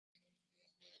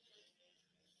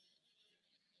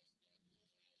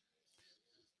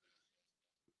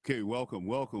Okay, welcome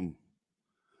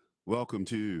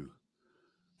to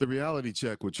the Reality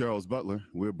Check with Charles Butler.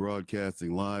 We're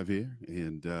broadcasting live here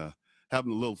and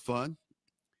having a little fun.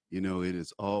 You know, it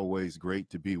is always great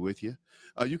to be with you.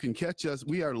 You can catch us.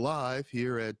 We are live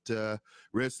here at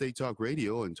Red State Talk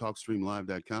Radio and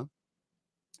TalkStreamLive.com.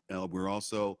 We're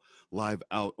also live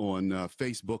out on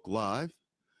Facebook Live.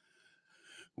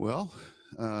 Well,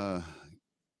 uh,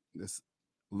 this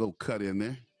little cut in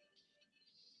there.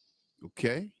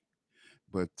 Okay.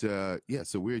 But yeah,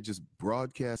 so we're just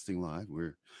broadcasting live.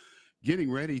 We're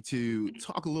getting ready to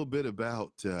talk a little bit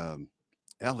about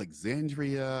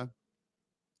Alexandria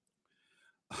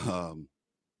um,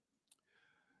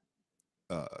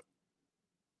 uh,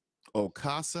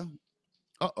 Ocasio.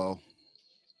 Uh-oh,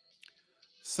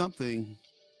 something.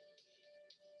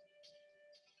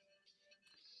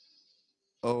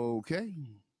 Okay,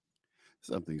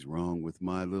 something's wrong with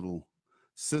my little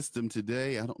system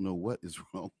today. I don't know what is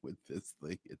wrong with this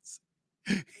thing.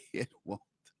 It won't.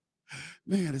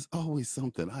 Man, it's always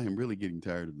something. I am really getting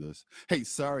tired of this. Hey,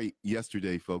 sorry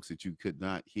yesterday, folks, that you could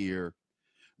not hear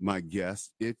my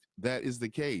guest. If that is the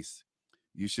case,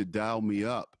 you should dial me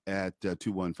up at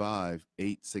 215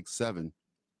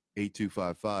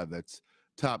 That's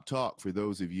Top Talk for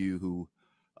those of you who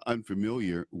are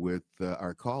unfamiliar with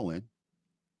our call in.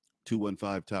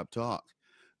 215 Top Talk.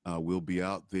 We'll be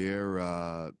out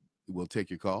there. We'll take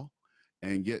your call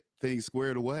and get things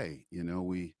squared away. You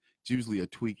know, it's usually a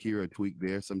tweak here, a tweak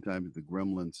there. Sometimes the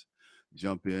gremlins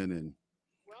jump in and,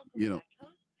 you know,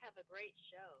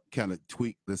 kind of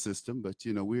tweak the system. But,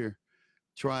 you know, we're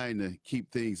trying to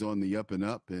keep things on the up and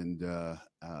up. And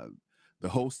the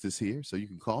host is here, so you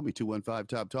can call me 215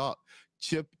 Top Talk.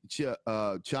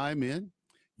 Chime in,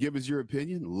 give us your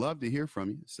opinion. Love to hear from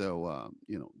you. So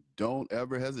you know, don't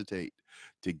ever hesitate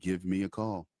to give me a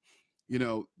call. You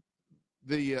know,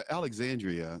 the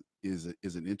Alexandria is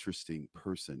an interesting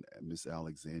person, Miss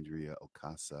Alexandria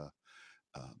Ocasio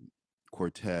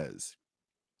Cortez.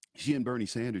 She and Bernie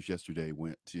Sanders yesterday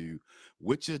went to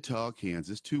Wichita,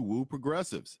 Kansas to woo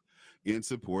progressives in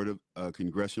support of a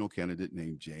congressional candidate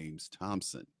named James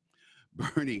Thompson.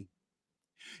 Bernie,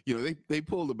 you know, they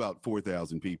pulled about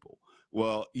 4,000 people.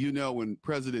 Well, you know, when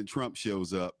President Trump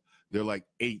shows up, they're like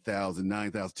 8,000,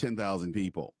 9,000, 10,000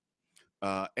 people.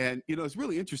 And, you know, it's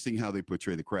really interesting how they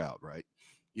portray the crowd, right?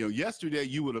 You know, yesterday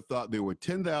you would have thought there were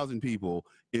 10,000 people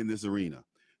in this arena.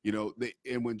 You know,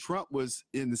 and when Trump was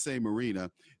in the same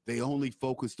arena, they only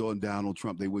focused on Donald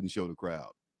Trump. They wouldn't show the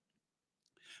crowd.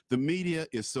 The media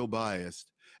is so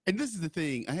biased. And this is the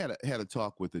thing. I had a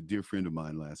talk with a dear friend of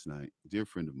mine last night, dear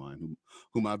friend of mine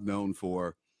whom I've known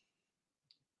for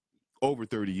over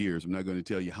 30 years. I'm not going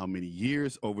to tell you how many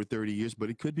years, over 30 years, but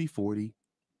it could be 40.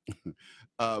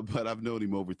 But I've known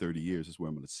him over 30 years. Is where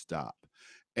I'm going to stop.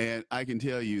 And I can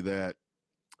tell you that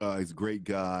he's a great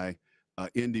guy,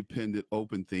 independent,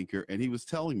 open thinker. And he was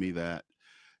telling me that,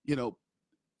 you know,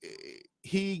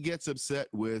 he gets upset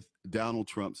with Donald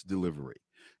Trump's delivery.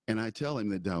 And I tell him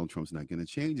that Donald Trump's not going to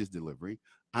change his delivery.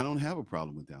 I don't have a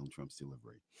problem with Donald Trump's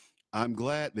delivery. I'm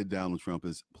glad that Donald Trump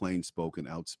is plain spoken,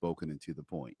 outspoken, and to the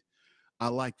point. I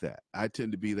like that. I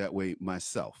tend to be that way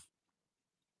myself.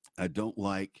 I don't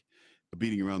like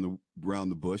beating around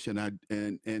the bush, and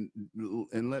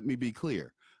and let me be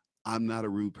clear, I'm not a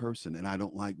rude person, and I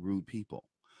don't like rude people.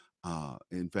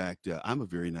 In fact, I'm a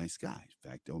very nice guy. In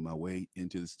fact, on my way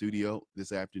into the studio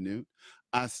this afternoon,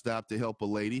 I stopped to help a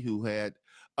lady who had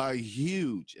a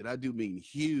huge, and I do mean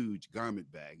huge,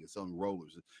 garment bag. It's on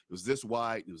rollers. It was this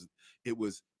wide. It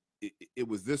was it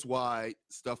was this wide,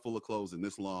 stuff full of clothes, and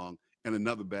this long, and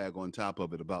another bag on top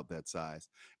of it about that size,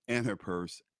 and her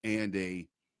purse and a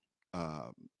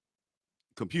um,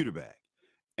 computer bag.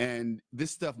 And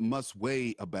this stuff must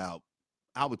weigh about,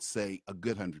 I would say, a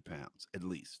good 100 pounds at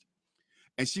least.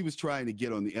 And she was trying to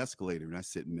get on the escalator. And I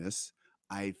said, Miss,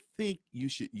 I think you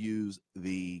should use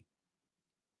the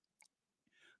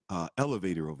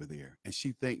elevator over there. And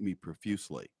she thanked me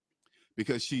profusely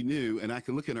because she knew, and I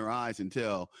could look in her eyes and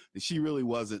tell that she really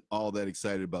wasn't all that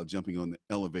excited about jumping on the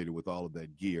elevator with all of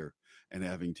that gear and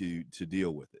having to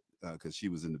deal with it because she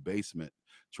was in the basement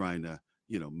trying to,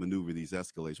 you know, maneuver these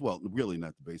escalators. Well, really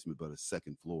not the basement, but a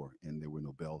second floor, and there were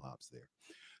no bellhops there.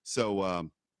 So,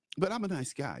 but I'm a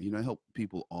nice guy. You know, I help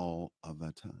people all of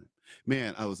the time.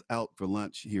 Man, I was out for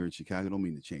lunch here in Chicago. I don't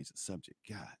mean to change the subject,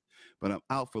 God, but I'm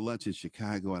out for lunch in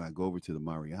Chicago, and I go over to the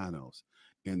Marianos,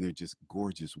 and they're just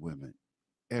gorgeous women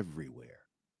everywhere,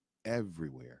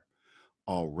 everywhere.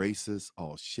 All races,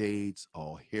 all shades,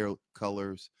 all hair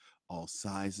colors, all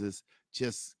sizes,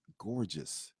 just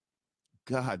gorgeous.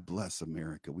 God bless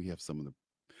America. We have some of the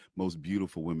most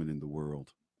beautiful women in the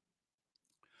world.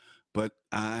 but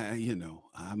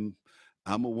I'm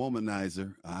a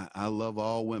womanizer. I love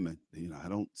all women. I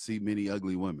don't see many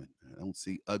ugly women. I don't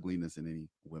see ugliness in any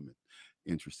women.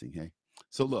 Interesting, hey?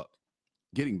 So look,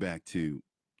 getting back to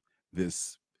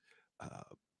this uh,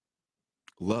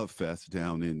 love fest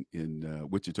down in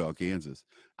Wichita, Kansas.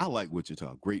 I like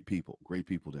Wichita. Great people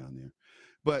down there.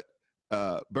 But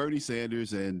Bernie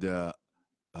Sanders and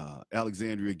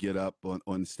Alexandria get up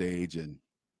on stage,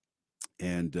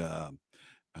 and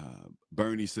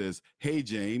Bernie says, "Hey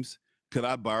James, could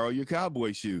I borrow your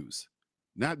cowboy shoes?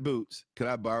 Not boots. Could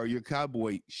I borrow your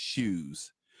cowboy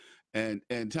shoes?" And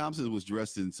Thompson was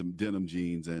dressed in some denim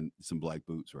jeans and some black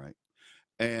boots, right?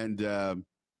 And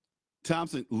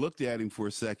Thompson looked at him for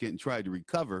a second and tried to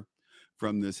recover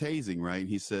from this hazing, right? And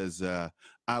he says,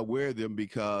 "I wear them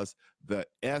because the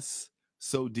S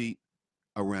so deep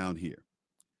around here.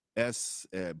 S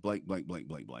blank, blank, blank,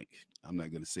 blank, blank. I'm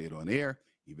not going to say it on air,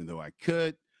 even though I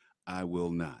could. I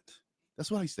will not." That's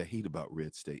what I used to hate about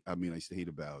Red State. I mean, I used to hate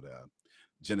about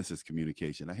Genesis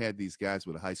Communication. I had these guys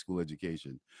with a high school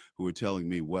education who were telling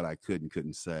me what I could and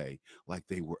couldn't say, like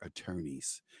they were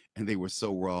attorneys, and they were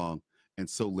so wrong and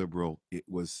so liberal.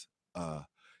 Uh,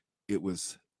 it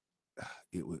was,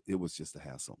 it was just a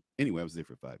hassle. Anyway, I was there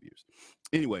for 5 years.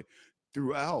 Anyway,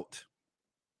 throughout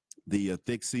the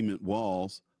thick cement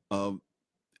walls of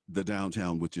the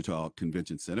downtown Wichita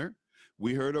Convention Center,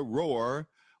 we heard a roar,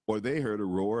 or they heard a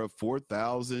roar of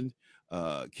 4,000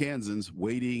 Kansans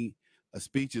waiting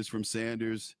speeches from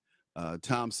Sanders,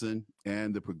 Thompson,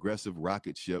 and the progressive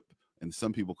rocket ship. And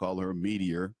some people call her a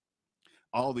meteor.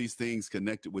 All these things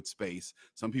connected with space.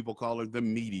 Some people call her the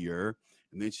meteor,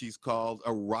 and then she's called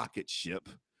a rocket ship,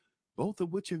 both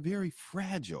of which are very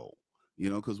fragile,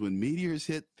 because when meteors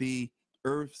hit the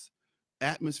Earth's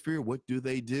atmosphere, what do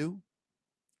they do?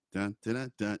 Dun, dun,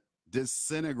 dun, dun,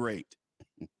 disintegrate.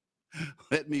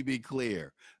 Let me be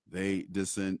clear. They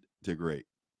disintegrate.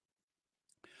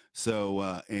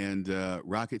 So, and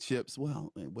rocket ships,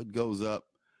 well, what goes up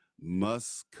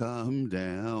must come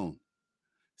down.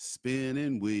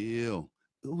 Spinning wheel.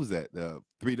 Who was that?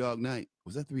 Three Dog Night.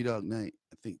 Was that Three Dog Night?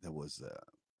 I think that was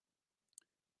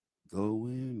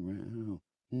going round.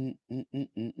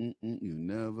 You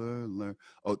never learn.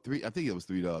 Oh, three. I think it was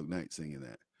Three Dog Night singing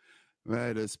that.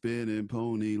 Ride a spinning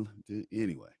pony.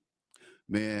 Anyway,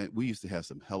 man, we used to have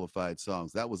some hellified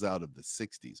songs. That was out of the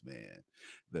 60s, man.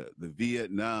 The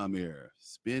Vietnam era.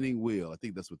 Spinning Wheel. I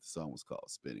think that's what the song was called,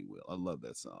 Spinning Wheel. I love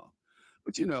that song.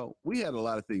 But we had a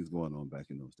lot of things going on back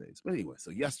in those days. But anyway,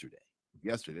 so yesterday,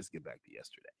 let's get back to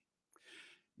yesterday.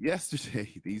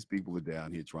 Yesterday, these people are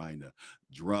down here trying to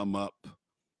drum up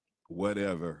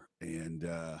whatever. And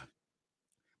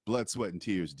Blood, Sweat, and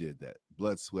Tears did that.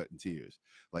 Blood, Sweat, and Tears.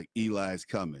 Like Eli's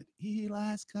coming.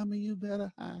 Eli's coming, you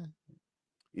better hide.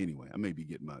 Anyway, I may be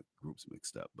getting my groups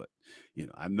mixed up, but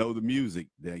I know the music,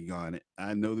 dang on it.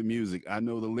 I know the music. I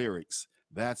know the lyrics.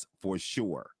 That's for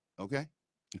sure. Okay.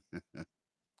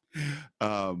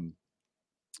 um,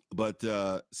 but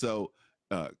so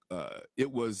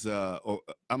it was. I'm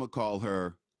gonna call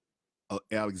her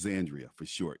Alexandria for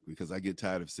short, because I get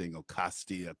tired of saying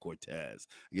Ocasio Cortez.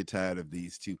 I get tired of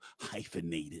these two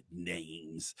hyphenated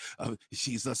names.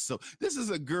 This is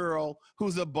a girl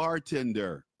who's a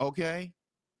bartender. Okay.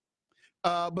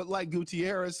 But like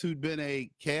Gutierrez, who'd been a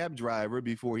cab driver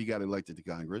before he got elected to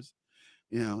Congress,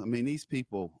 I mean, these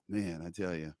people, man, I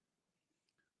tell you,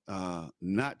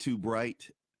 not too bright,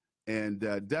 and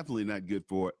definitely not good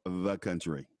for the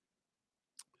country.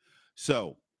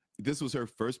 So this was her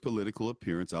first political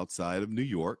appearance outside of New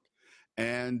York.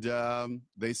 And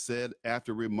they said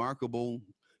after remarkable,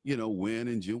 win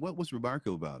in June, what was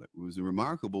remarkable about it? What was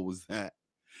remarkable was that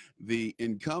the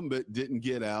incumbent didn't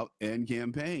get out and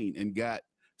campaign and got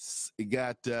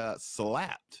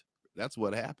slapped. That's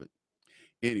what happened.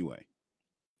 Anyway,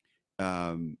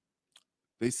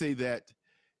 they say that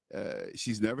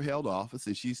she's never held office,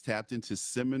 and she's tapped into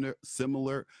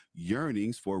similar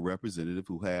yearnings for a representative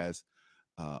who has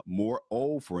more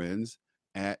old friends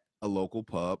at a local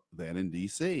pub than in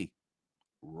D.C.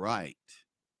 Right.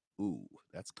 Ooh,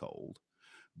 that's cold.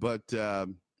 But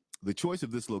the choice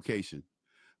of this location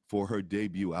for her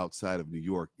debut outside of New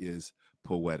York is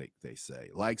poetic, they say.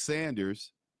 Like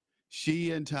Sanders,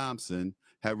 she and Thompson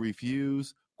have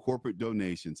refused corporate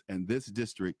donations, and this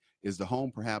district is the home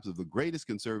perhaps of the greatest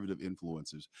conservative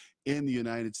influencers in the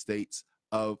United States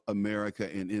of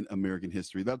America and in American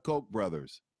history, the Koch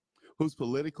brothers, whose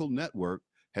political network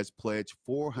has pledged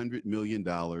 $400 million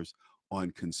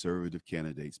on conservative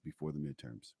candidates before the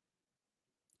midterms.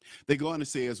 They go on to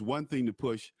say it's one thing to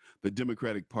push the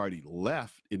Democratic Party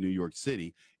left in New York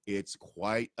City. It's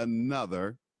quite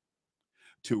another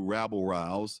to rabble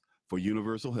rouse for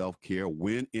universal health care,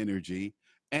 wind energy,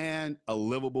 and a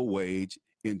livable wage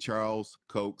in Charles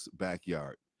Koch's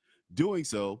backyard. Doing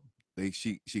so,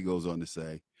 she goes on to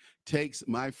say, takes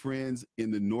my friends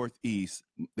in the Northeast,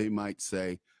 they might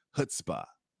say, chutzpah.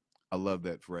 I love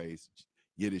that phrase,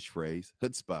 Yiddish phrase,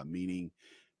 chutzpah, meaning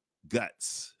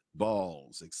guts,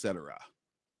 balls, etc.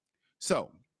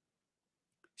 So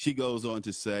she goes on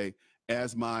to say,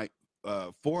 as my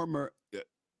former,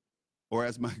 or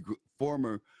as my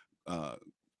former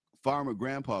farmer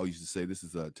grandpa used to say, this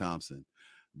is Thompson,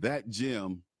 that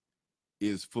gym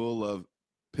is full of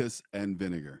piss and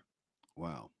vinegar.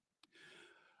 Wow.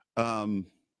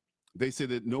 They say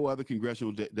that no other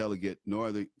congressional delegate, nor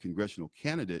other congressional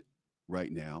candidate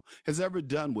right now has ever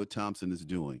done what Thompson is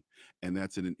doing. And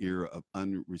that's in an era of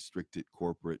unrestricted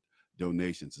corporate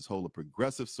donations. This hold a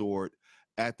progressive sword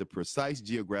at the precise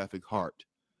geographic heart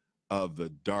of the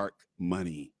dark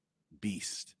money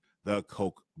beast, the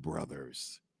Koch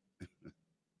brothers.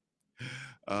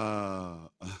 That's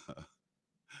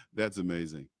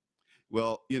amazing.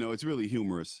 Well, it's really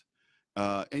humorous.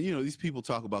 And, these people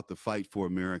talk about the fight for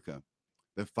America,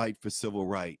 the fight for civil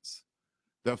rights,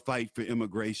 the fight for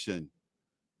immigration.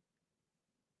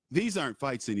 These aren't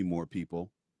fights anymore,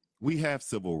 people. We have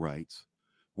civil rights.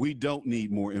 We don't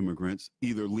need more immigrants,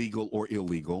 either legal or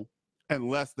illegal,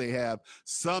 unless they have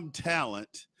some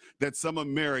talent that some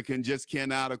American just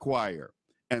cannot acquire.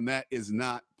 And that is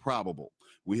not probable.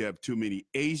 We have too many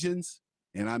Asians,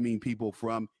 and I mean people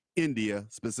from India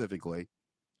specifically,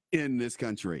 in this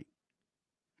country.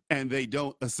 And they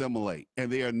don't assimilate,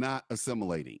 and they are not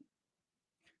assimilating.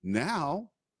 Now,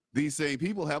 these same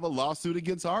people have a lawsuit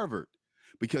against Harvard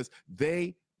because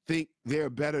they think they're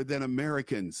better than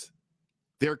Americans.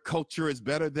 Their culture is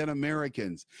better than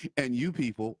Americans. And you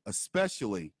people,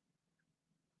 especially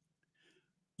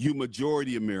you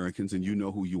majority Americans, and you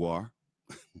know who you are,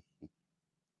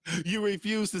 you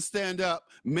refuse to stand up,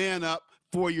 man up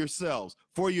for yourselves,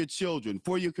 for your children,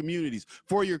 for your communities,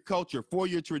 for your culture, for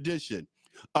your tradition.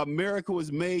 America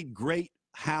was made great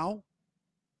how?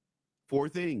 4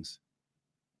 things.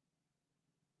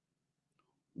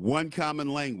 One common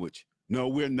language. No,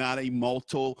 we're not a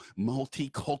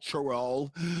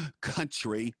multicultural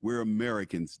country. We're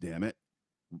Americans, damn it.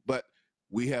 But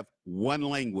we have one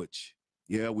language.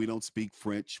 Yeah, we don't speak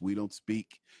French. We don't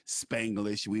speak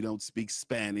Spanglish. We don't speak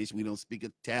Spanish. We don't speak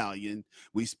Italian.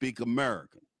 We speak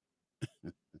American.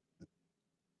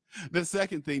 The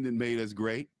second thing that made us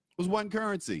great was one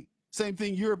currency. Same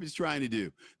thing Europe is trying to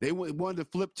do. They wanted to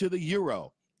flip to the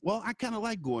euro. Well, I kind of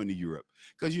like going to Europe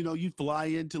because, you fly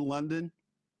into London,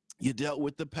 you dealt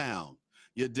with the pound,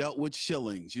 you dealt with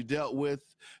shillings, you dealt with,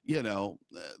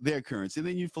 their currency. And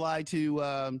then you fly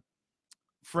to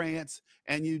France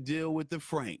and you deal with the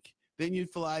franc. Then you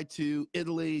fly to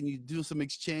Italy and you do some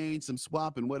exchange, some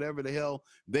swap, and whatever the hell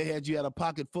they had you had a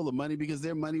pocket full of money because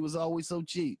their money was always so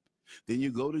cheap. Then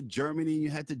you go to Germany and you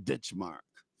had the Deutschmark.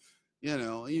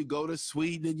 You go to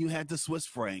Sweden and you had the Swiss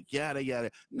franc, yada, yada.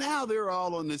 Now they're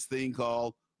all on this thing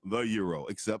called the euro,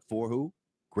 except for who?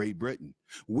 Great Britain.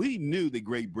 We knew that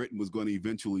Great Britain was going to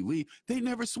eventually leave. They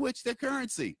never switched their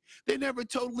currency. They never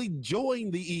totally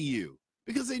joined the EU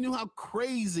because they knew how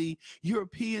crazy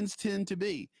Europeans tend to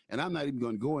be. And I'm not even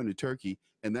going to go into Turkey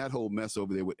and that whole mess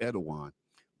over there with Erdogan.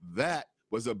 That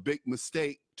was a big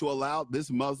mistake to allow this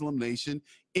Muslim nation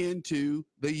into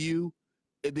the EU,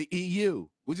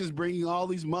 which is bringing all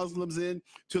these Muslims in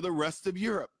to the rest of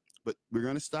Europe. But we're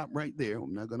going to stop right there.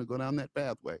 I'm not going to go down that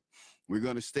pathway. We're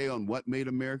going to stay on what made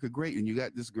America great. And you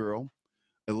got this girl,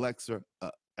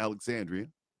 Alexandria,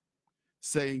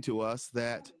 saying to us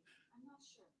that, I'm not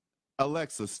sure.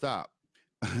 Alexa, stop.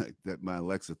 That my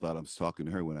Alexa thought I was talking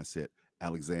to her when I said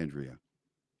Alexandria.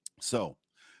 So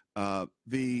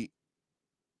the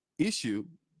issue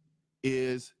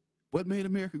is what made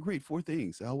America great? 4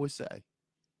 things, I always say.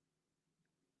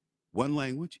 One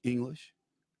language, English.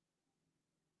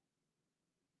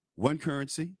 One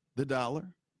currency, the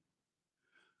dollar.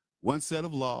 One set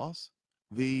of laws,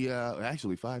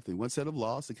 actually 5 things. One set of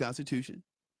laws, the Constitution.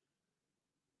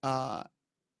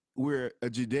 We're a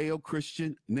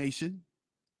Judeo-Christian nation,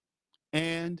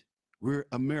 and we're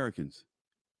Americans.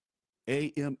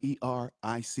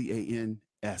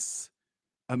 Americans,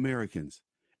 Americans.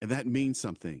 And that means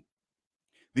something.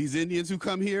 These Indians who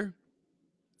come here,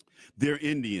 they're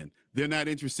Indian. They're not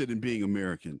interested in being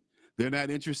American. They're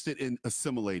not interested in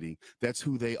assimilating. That's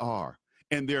who they are.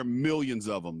 And there are millions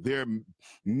of them. There are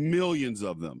millions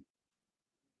of them.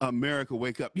 America,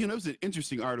 wake up. There's an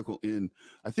interesting article in,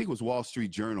 I think it was Wall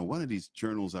Street Journal, one of these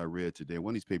journals I read today,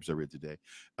 one of these papers I read today,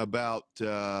 about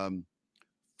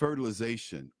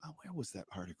fertilization. Oh, where was that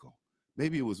article?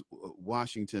 Maybe it was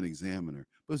Washington Examiner,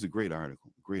 but it was a great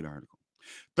article. Great article.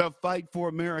 The fight for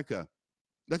America.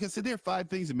 Like I said, there are 5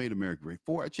 things that made America great.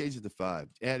 4, I changed it to 5.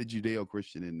 Added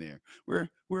Judeo-Christian in there.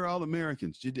 We're all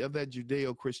Americans of that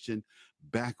Judeo-Christian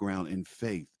background and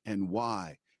faith. And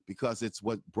why? Because it's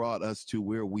what brought us to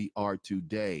where we are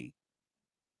today.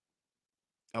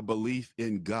 A belief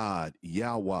in God,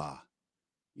 Yahweh.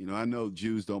 You know, I know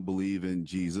Jews don't believe in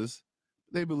Jesus.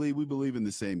 We believe in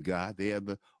the same God. They have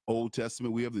the Old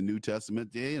Testament. We have the New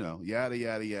Testament. You know, yada,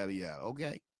 yada, yada, yada.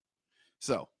 Okay.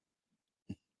 So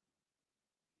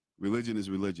religion is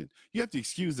religion. You have to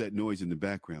excuse that noise in the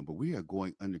background, but we are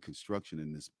going under construction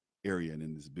in this area and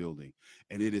in this building,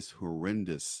 and it is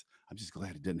horrendous. I'm just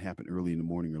glad it didn't happen early in the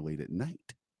morning or late at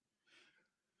night.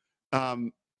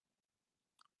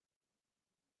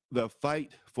 The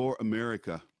fight for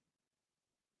America,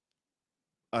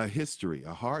 a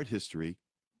hard history,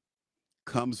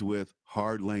 comes with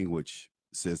hard language,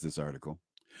 says this article.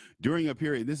 During a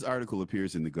period, this article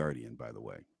appears in The Guardian, by the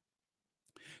way.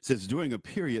 Says during a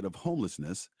period of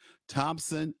homelessness,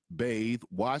 Thompson bathed,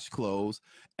 washed clothes,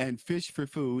 and fished for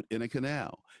food in a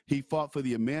canal. He fought for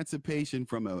the emancipation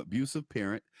from an abusive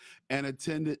parent and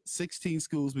attended 16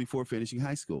 schools before finishing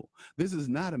high school. This is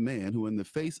not a man who, in the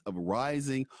face of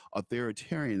rising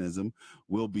authoritarianism,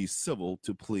 will be civil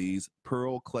to please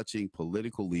pearl-clutching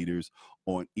political leaders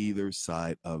on either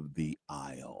side of the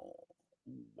aisle.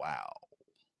 Wow.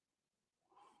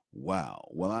 Wow.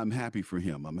 Well, I'm happy for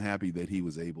him. I'm happy that he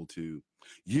was able to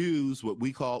use what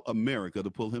we call America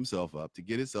to pull himself up, to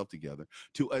get himself together,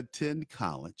 to attend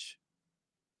college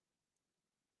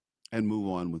and move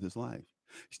on with his life.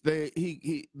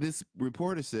 This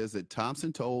reporter says that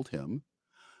Thompson told him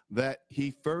that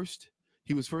he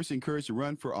was first encouraged to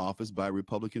run for office by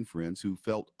Republican friends who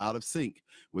felt out of sync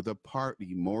with the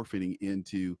party morphing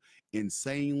into an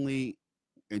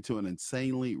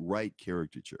insanely right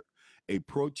caricature. A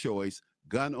pro-choice,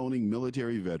 gun-owning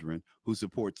military veteran who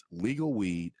supports legal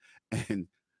weed and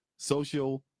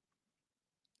social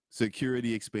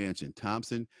security expansion.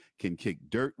 Thompson can kick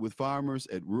dirt with farmers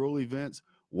at rural events,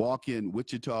 walk in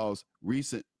Wichita's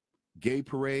recent gay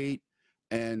parade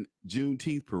and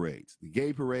Juneteenth parades. The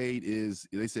gay parade is,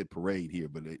 they said parade here,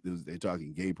 but they're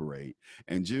talking gay parade.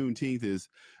 And Juneteenth is,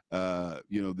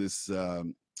 this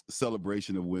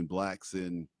celebration of when blacks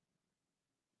in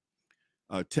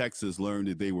Texas learned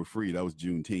that they were free. That was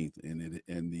Juneteenth, and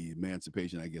the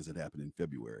emancipation, I guess, it happened in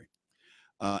February.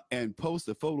 And post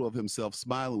a photo of himself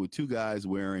smiling with 2 guys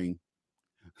wearing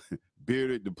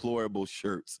bearded, deplorable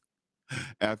shirts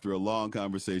after a long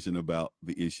conversation about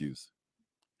the issues.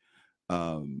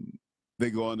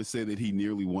 They go on to say that he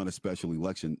nearly won a special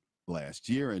election last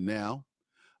year, and now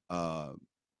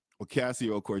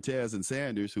Ocasio-Cortez and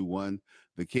Sanders, who won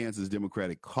the Kansas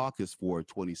Democratic Caucus for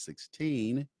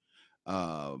 2016,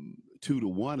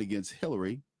 2-1 against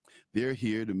Hillary. They're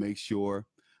here to make sure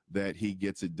that he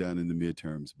gets it done in the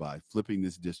midterms by flipping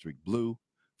this district blue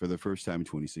for the first time in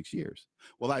 26 years.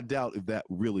 Well, I doubt if that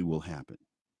really will happen,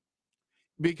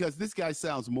 because this guy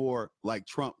sounds more like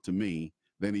Trump to me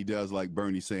than he does like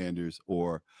Bernie Sanders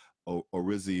or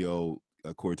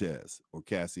Ocasio-Cortez or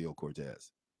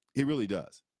Ocasio-Cortez. He really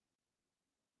does.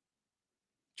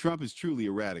 Trump is truly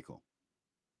a radical.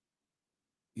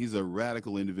 He's a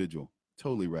radical individual,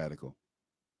 totally radical.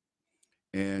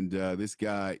 And this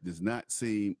guy does not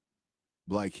seem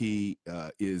like he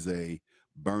is a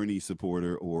Bernie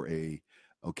supporter or a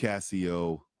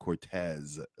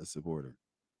Ocasio-Cortez supporter.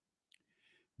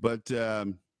 But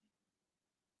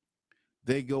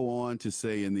they go on to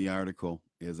say in the article,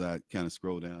 as I kind of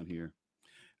scroll down here,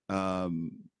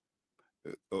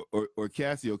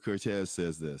 Ocasio-Cortez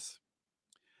says this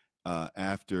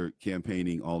after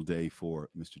campaigning all day for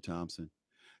Mr. Thompson.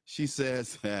 She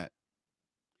says that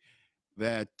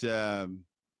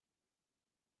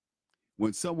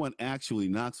when someone actually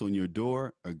knocks on your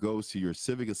door or goes to your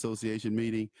civic association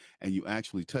meeting and you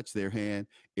actually touch their hand,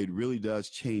 it really does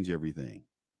change everything.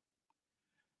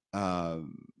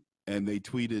 And they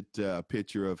tweeted a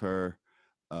picture of her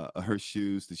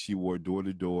shoes that she wore door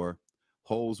to door,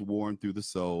 holes worn through the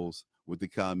soles, with the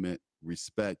comment,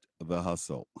 "Respect the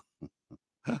hustle."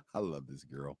 I love this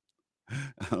girl.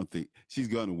 I don't think she's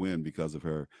going to win because of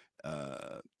her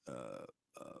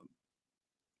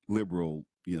liberal,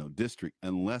 district,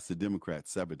 unless the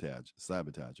Democrats sabotage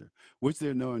her, which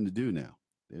they're known to do now.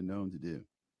 They're known to do.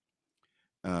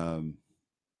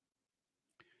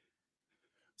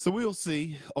 So we'll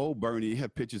see. Oh, Bernie, you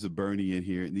have pictures of Bernie in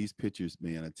here. And these pictures,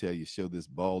 man, I tell you, show this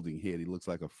balding head. He looks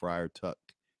like a Friar Tuck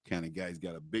kind of guy. He's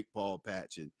got a big bald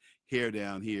patch and hair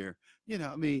down here.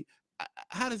 I mean,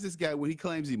 how does this guy, when he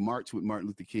claims he marched with Martin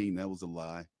Luther King, that was a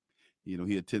lie. You know,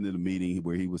 he attended a meeting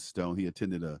where he was stoned. He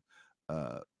attended a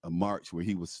march where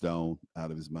he was stoned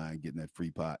out of his mind, getting that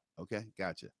free pot. Okay,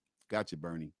 gotcha,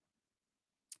 Bernie.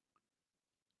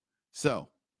 So,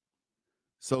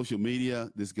 social media.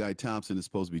 This guy Thompson is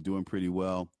supposed to be doing pretty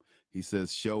well. He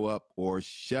says, "Show up or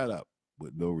shut up,"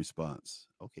 with no response.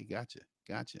 Okay, gotcha.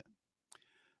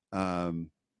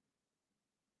 Um,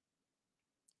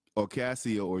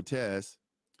 Ocasio Cortez,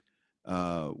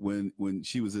 when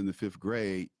she was in the fifth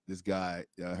grade, this guy,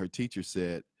 her teacher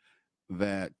said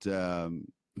that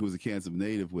who was a Kansas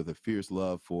native with a fierce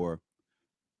love for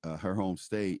her home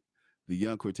state. The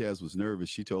young Cortez was nervous,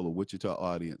 she told a Wichita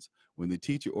audience, when the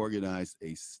teacher organized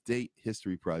a state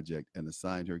history project and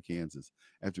assigned her Kansas.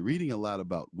 After reading a lot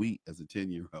about wheat as a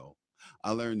 10-year-old,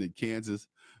 I learned that Kansas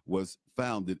was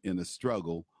founded in a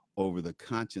struggle over the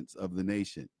conscience of the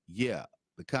nation. Yeah,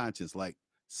 the conscience, like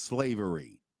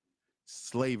slavery.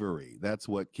 Slavery. That's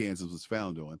what Kansas was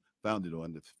founded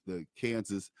on the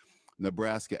Kansas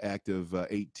Nebraska Act of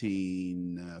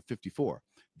 1854.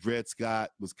 Dred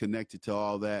Scott was connected to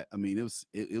all that. I mean, it was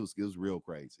real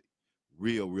crazy,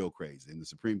 real crazy. And the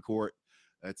Supreme Court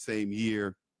that same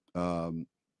year um,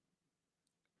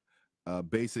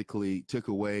 basically took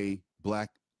away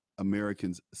Black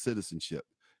Americans' citizenship.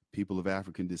 People of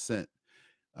African descent,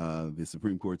 the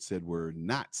Supreme Court said, were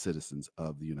not citizens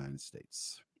of the United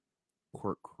States.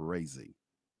 Crazy,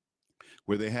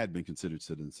 where they had been considered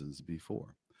citizens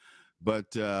before.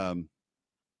 But for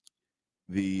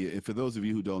those of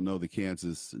you who don't know, the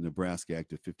Kansas Nebraska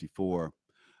Act of 54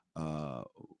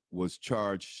 was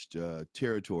charged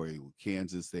territory.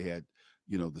 Kansas, they had,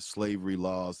 the slavery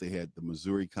laws, they had the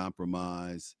Missouri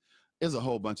Compromise. There's a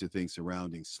whole bunch of things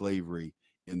surrounding slavery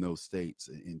in those states,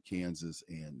 in Kansas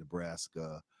and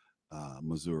Nebraska,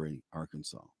 Missouri,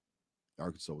 Arkansas.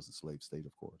 Arkansas was a slave state,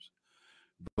 of course.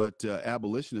 But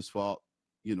abolitionists fought,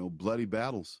 bloody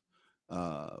battles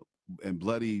uh, and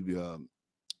bloody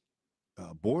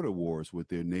border wars with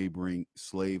their neighboring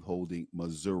slave-holding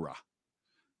Missouri,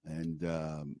 and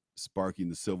sparking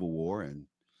the Civil War. And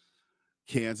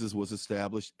Kansas was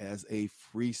established as a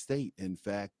free state. In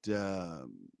fact,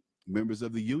 members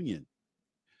of the Union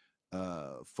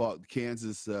fought.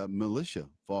 Kansas militia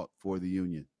fought for the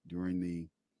Union during the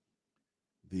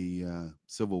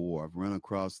Civil War. I've run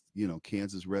across,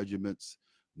 Kansas regiments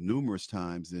numerous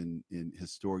times in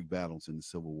historic battles in the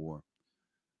Civil War.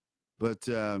 But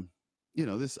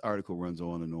this article runs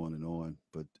on and on and on.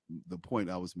 But the point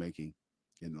I was making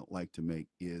and like to make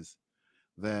is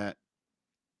that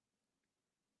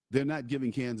they're not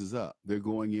giving Kansas up. They're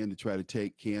going in to try to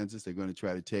take Kansas. They're going to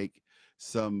try to take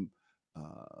some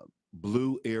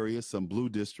blue areas, some blue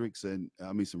districts, and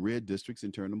some red districts,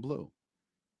 and turn them blue.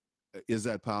 Is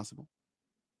that possible?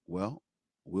 Well,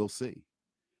 we'll see.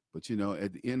 But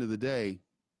at the end of the day,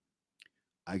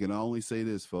 I can only say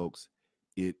this, folks.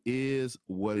 It is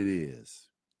what it is,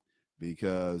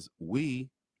 because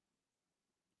we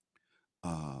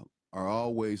are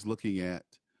always looking at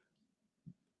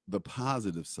the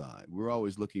positive side. We're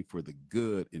always looking for the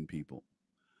good in people,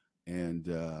 and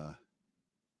the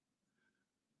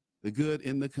good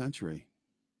in the country.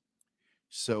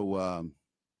 So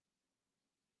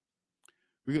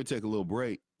we're going to take a little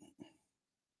break,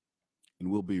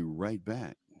 and we'll be right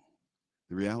back.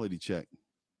 The Reality Check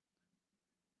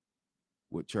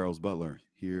with Charles Butler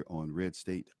here on Red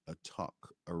State Talk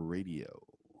Radio.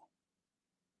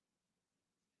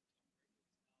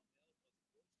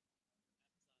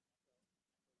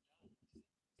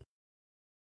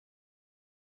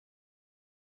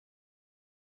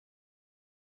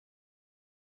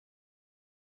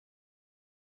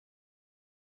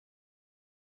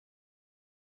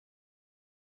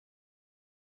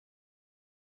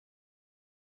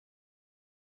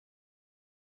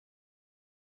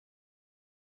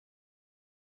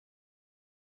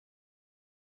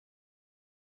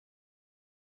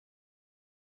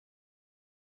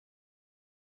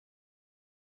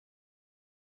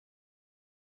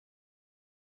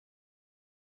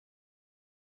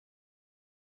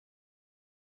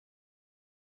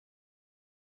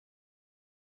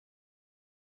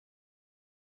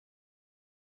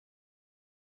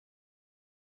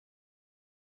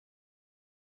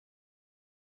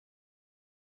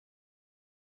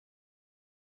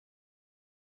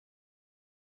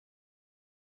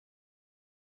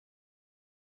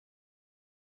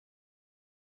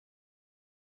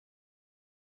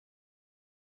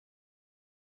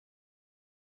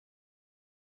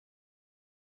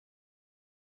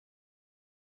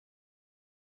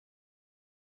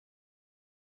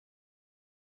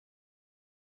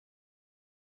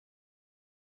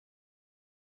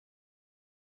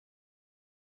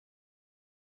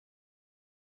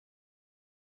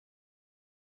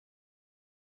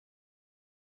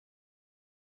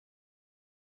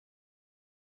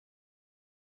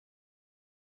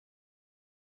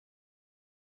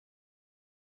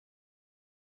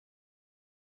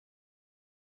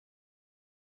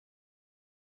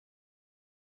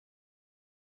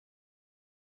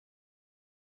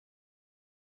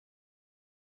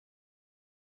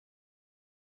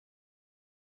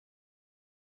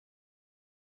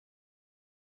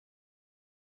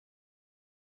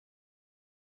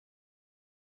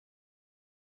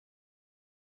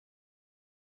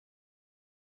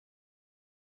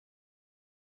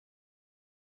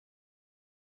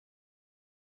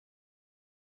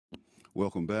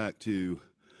 Welcome back to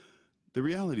the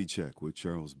reality check with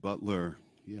Charles Butler.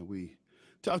 Yeah, we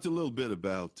talked a little bit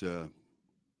about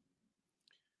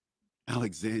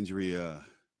Alexandria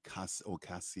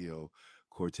Ocasio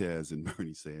Cortez and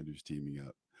Bernie Sanders teaming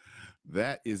up.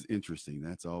 That is interesting.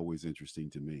 That's always interesting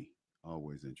to me.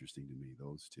 Always interesting to me,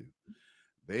 those two.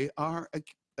 They are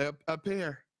a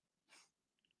pair.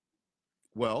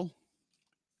 Well,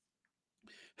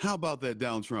 how about that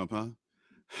Donald Trump, huh?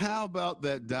 How about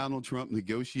that Donald Trump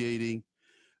negotiating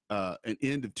an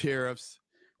end of tariffs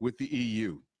with the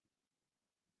EU?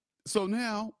 So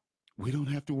now we don't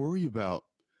have to worry about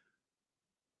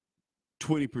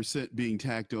 20% being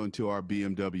tacked onto our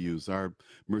BMWs, our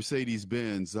Mercedes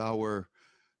Benz, our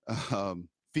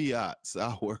Fiats,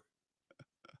 our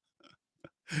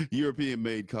European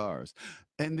made cars.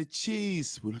 And the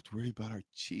cheese, we don't have to worry about our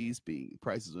cheese being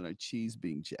prices on our cheese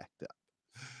being jacked up.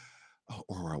 Oh,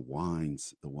 or our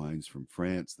wines, the wines from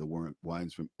France, the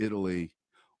wines from Italy,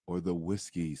 or the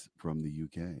whiskeys from the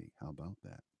UK. How about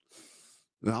that?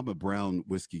 Now, I'm a brown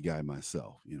whiskey guy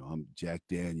myself. You know, I'm Jack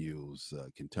Daniels,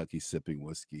 Kentucky sipping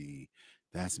whiskey.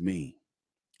 That's me.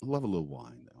 I love a little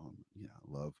wine, though. Yeah, I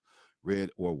love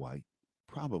red or white.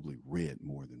 Probably red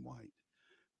more than white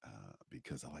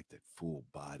because I like that full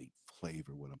bodied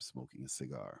flavor when I'm smoking a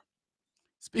cigar.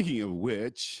 Speaking of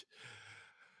which,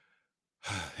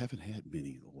 haven't had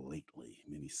many lately,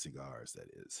 many cigars, that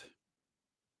is.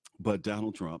 But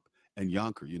Donald Trump and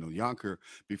Juncker, Juncker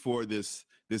before this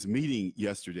meeting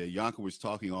yesterday, Juncker was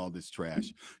talking all this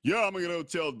trash. Yeah, I'm going to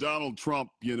tell Donald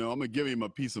Trump, I'm going to give him a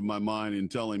piece of my mind and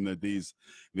tell him that these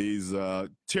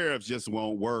tariffs just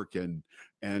won't work, and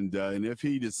if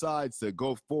he decides to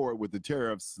go forward with the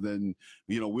tariffs, then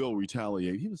we'll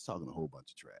retaliate. He was talking a whole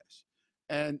bunch of trash,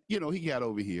 and he got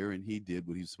over here and he did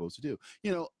what he was supposed to do.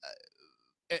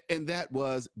 And that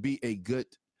was be a good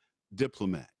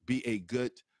diplomat, be a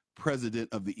good president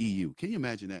of the EU. Can you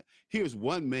imagine that? Here's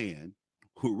one man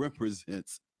who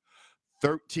represents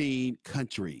 13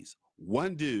 countries.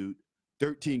 One dude,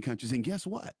 13 countries. And guess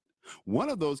what? One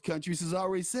of those countries has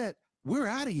already said, we're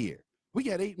out of here. We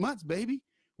got 8 months, baby.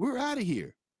 We're out of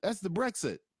here. That's the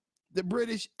Brexit, the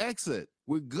British exit.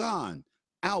 We're gone,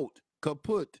 out,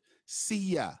 kaput,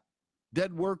 see ya.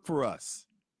 That worked for us.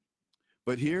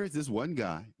 But here's this one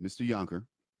guy, Mr. Juncker,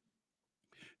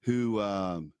 who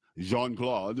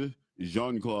Jean-Claude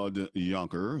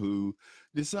Juncker, who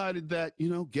decided that,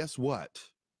 guess what?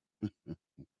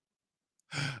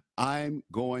 I'm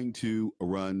going to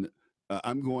go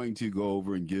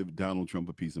over and give Donald Trump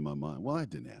a piece of my mind. Well, that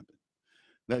didn't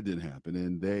happen.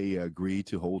 And they agreed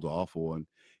to hold off on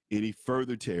any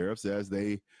further tariffs as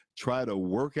they try to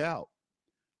work out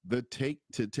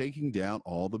taking down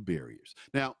all the barriers.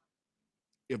 Now,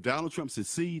 if Donald Trump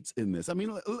succeeds in this, I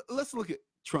mean, let's look at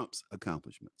Trump's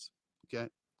accomplishments. Okay,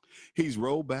 he's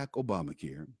rolled back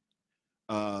Obamacare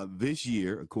this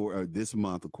year, this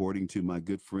month, according to my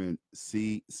good friend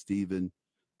C. Stephen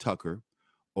Tucker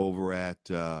over at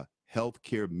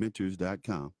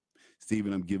healthcarementors.com.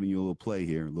 Stephen, I'm giving you a little play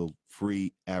here, a little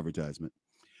free advertisement.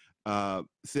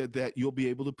 Said that you'll be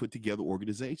able to put together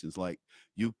organizations like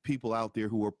you people out there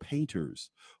who are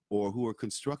painters or who are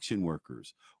construction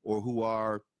workers or who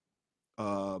are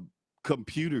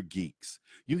computer geeks.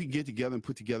 You can get together and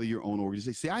put together your own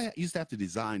organization. See, I used to have to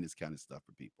design this kind of stuff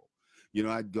for people.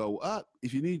 I'd go up,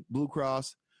 if you need Blue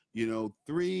Cross,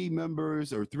 3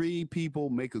 members or 3 people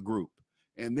make a group.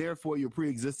 And therefore your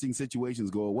pre-existing situations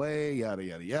go away, yada,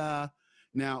 yada, yada.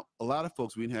 Now, a lot of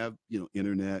folks, we didn't have,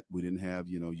 internet. We didn't have,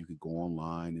 you could go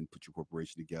online and put your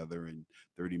corporation together in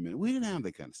 30 minutes. We didn't have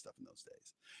that kind of stuff in those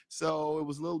days. So it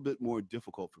was a little bit more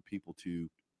difficult for people to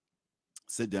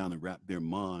sit down and wrap their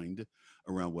mind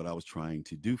around what I was trying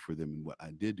to do for them and what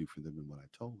I did do for them and what I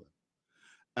told them.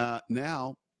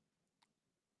 Now,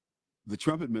 the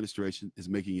Trump administration is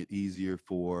making it easier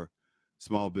for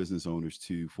small business owners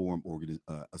to form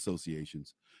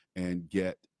associations and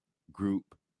get group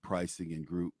pricing and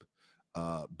group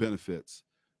benefits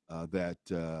that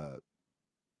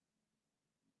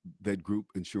group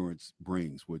insurance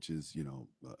brings, which is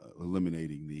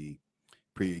eliminating the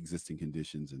pre-existing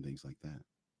conditions and things like that.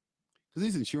 Because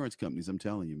these insurance companies, I'm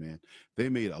telling you, man, they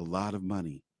made a lot of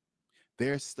money.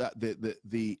 Their stock,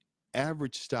 the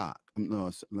average stock.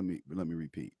 No, let me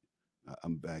repeat.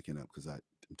 I'm backing up because I'm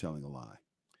telling a lie.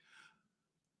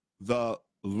 The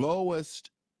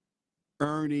lowest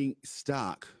earning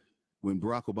stock when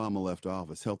Barack Obama left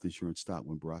office, health insurance stock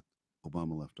when Barack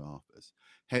Obama left office,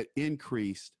 had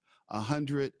increased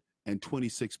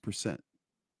 126%.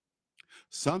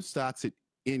 Some stocks had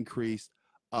increased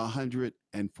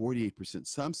 148%.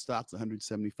 Some stocks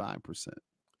 175%.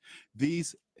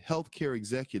 These healthcare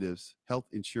executives, health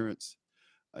insurance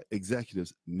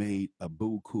executives made a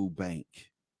buku bank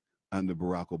under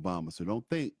Barack Obama. So don't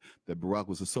think that Barack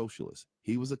was a socialist.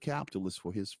 He was a capitalist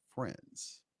for his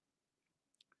friends.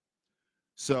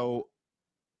 So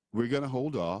we're going to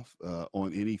hold off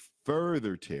on any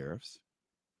further tariffs.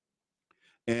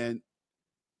 And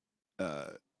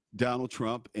Donald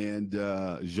Trump and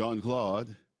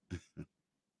Jean-Claude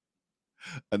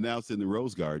announced in the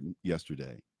Rose Garden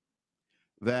yesterday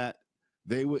that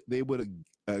they would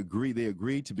agree. They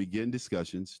agreed to begin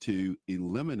discussions to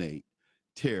eliminate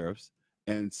tariffs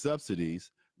and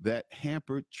subsidies that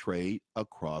hampered trade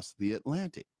across the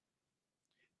Atlantic,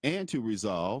 and to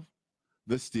resolve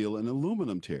the steel and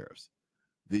aluminum tariffs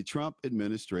the Trump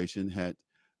administration had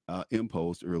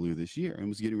imposed earlier this year, and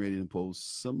was getting ready to impose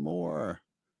some more.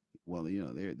 Well,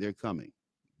 they're coming,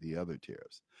 the other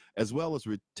tariffs, as well as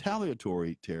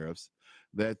retaliatory tariffs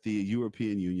that the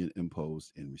European Union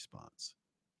imposed in response.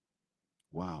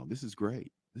 Wow, this is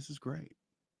great. This is great.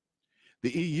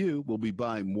 The EU will be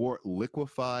buying more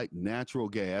liquefied natural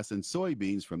gas and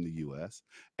soybeans from the U.S.,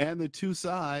 and the two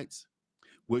sides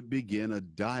would begin a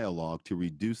dialogue to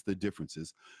reduce the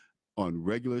differences on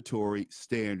regulatory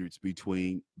standards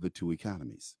between the two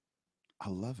economies. I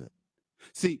love it.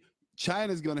 See,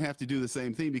 China's going to have to do the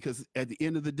same thing, because at the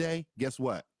end of the day, guess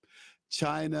what?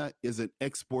 China is an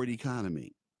export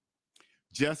economy,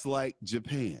 just like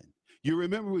Japan. You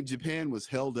remember when Japan was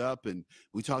held up and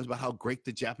we talked about how great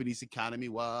the Japanese economy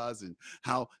was and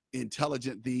how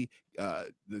intelligent the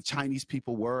Chinese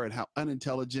people were and how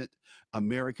unintelligent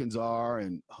Americans are.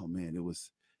 And oh man,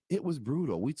 it was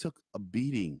brutal. We took a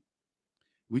beating.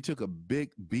 We took a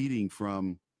big beating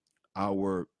from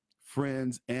our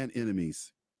friends and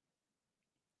enemies,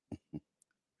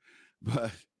 but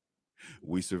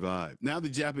we survived. Now the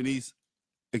Japanese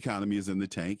economy is in the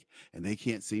tank, and they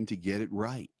can't seem to get it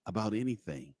right about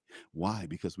anything. Why?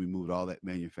 Because we moved all that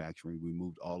manufacturing, we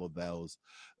moved all of those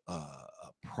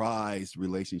prized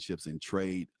relationships and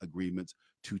trade agreements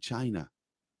to China.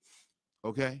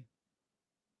 Okay,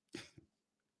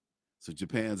 so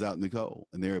Japan's out in the cold,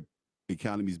 and their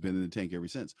economy's been in the tank ever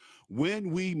since.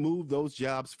 When we move those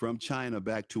jobs from China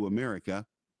back to America,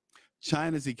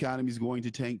 China's economy is going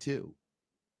to tank too.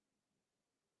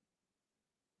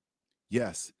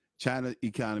 Yes, China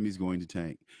economy is going to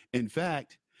tank. In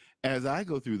fact, as I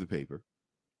go through the paper,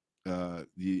 the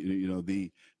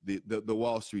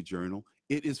Wall Street Journal,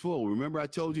 it is full. Remember, I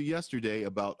told you yesterday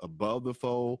about above the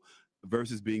fold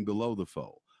versus being below the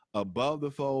fold. Above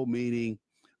the fold meaning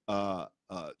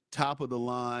top of the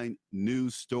line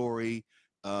news story.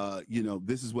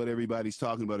 This is what everybody's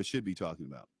talking about or should be talking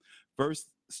about. First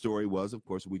story was, of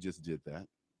course, we just did that.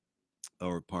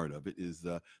 Or part of it is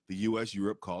the U.S.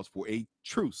 Europe calls for a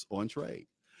truce on trade.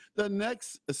 The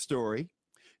next story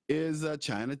is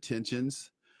China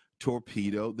tensions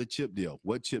torpedo the chip deal.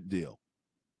 What chip deal?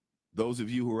 Those of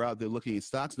you who are out there looking at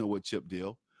stocks know what chip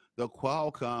deal. The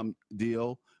Qualcomm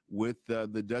deal with the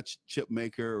Dutch chip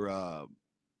maker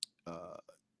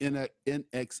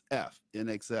NXF,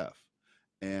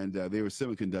 and they were a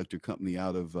semiconductor company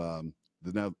out of the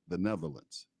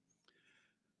Netherlands.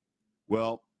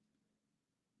 Well,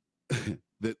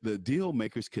 the deal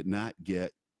makers could not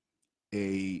get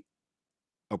a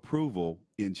approval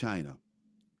in China,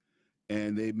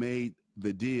 and they made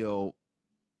the deal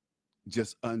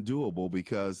just undoable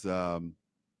because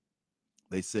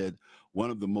they said one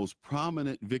of the most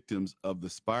prominent victims of the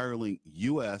spiraling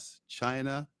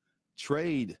U.S.-China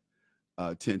trade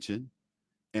tension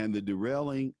and the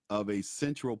derailing of a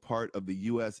central part of the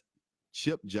U.S.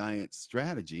 chip giant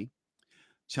strategy,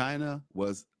 China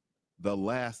was the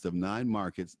last of 9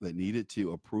 markets that needed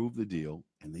to approve the deal,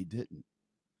 and they didn't.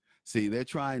 See, they're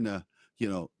trying to,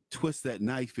 twist that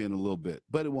knife in a little bit,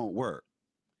 but it won't work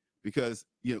because,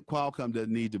 Qualcomm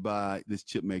doesn't need to buy this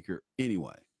chip maker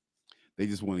anyway. They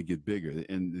just want to get bigger,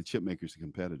 and the chip maker's a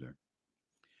competitor.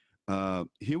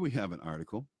 Here we have an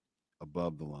article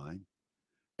above the line.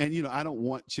 And, I don't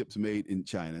want chips made in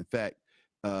China. In fact,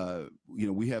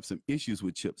 we have some issues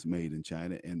with chips made in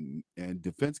China and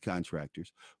defense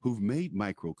contractors who've made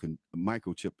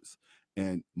microchips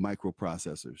and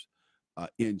microprocessors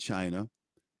in China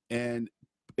and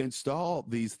install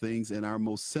these things in our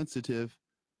most sensitive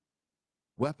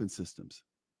weapon systems.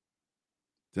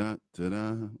 Da, da,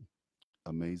 da.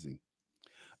 Amazing.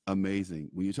 Amazing.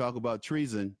 When you talk about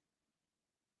treason,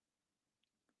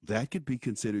 that could be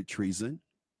considered treason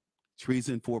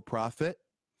for profit.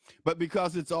 But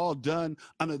because it's all done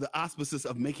under the auspices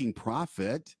of making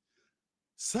profit,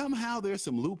 somehow there's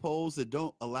some loopholes that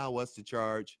don't allow us to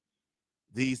charge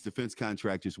these defense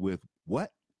contractors with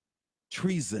what?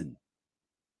 treason,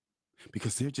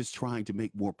 because they're just trying to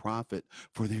make more profit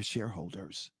for their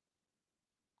shareholders.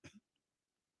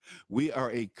 We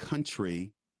are a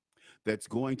country that's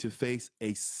going to face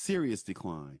a serious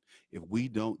decline if we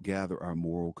don't gather our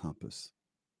moral compass.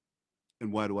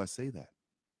 And why do I say that?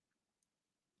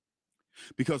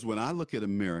 Because when I look at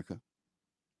America,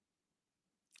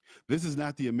 this is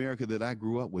not the America that I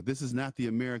grew up with. This is not the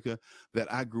America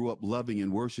that I grew up loving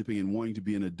and worshiping and wanting to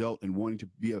be an adult and wanting to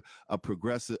be a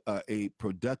progressive,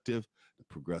 productive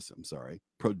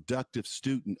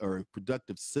student or a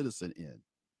productive citizen in,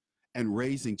 and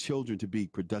raising children to be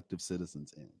productive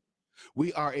citizens in.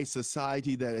 We are a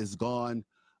society that has gone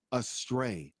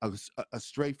astray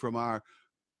from our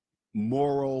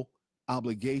moral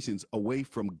obligations, away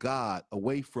from God,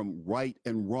 away from right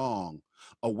and wrong,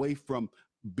 away from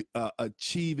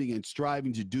achieving and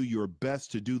striving to do your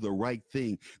best to do the right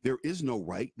thing. There is no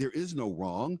right. There is no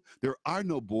wrong. There are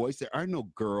no boys. There are no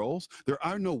girls. There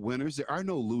are no winners. There are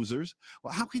no losers.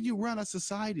 Well, how can you run a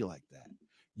society like that?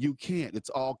 You can't.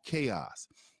 It's all chaos.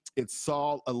 It's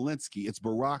Saul Alinsky. It's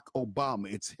Barack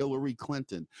Obama. It's Hillary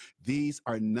Clinton. These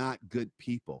are not good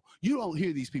people. You don't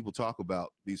hear these people talk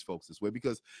about these folks this way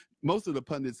because most of the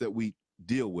pundits that we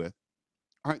deal with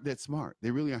aren't that smart.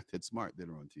 They really aren't that smart that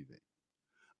are on TV.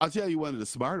 I'll tell you one of the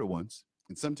smarter ones,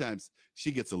 and sometimes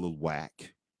she gets a little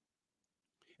whack,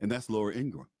 and that's Laura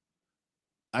Ingraham.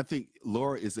 I think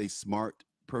Laura is a smart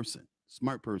person.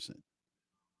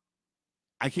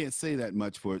 I can't say that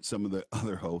much for some of the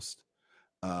other hosts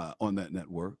on that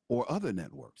network or other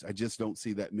networks. I just don't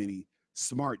see that many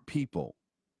smart people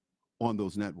on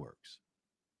those networks.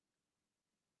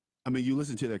 I mean, you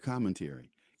listen to their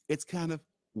commentary. It's kind of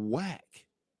whack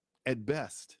at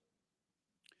best.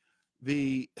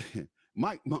 The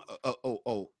Mike,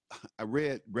 I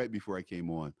read right before I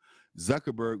came on,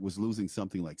 Zuckerberg was losing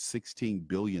something like 16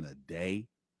 billion a day,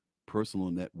 personal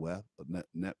net worth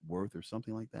or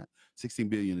something like that. 16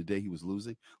 billion a day he was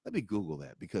losing. Let me Google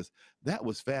that because that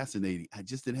was fascinating. I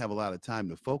just didn't have a lot of time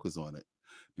to focus on it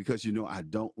because I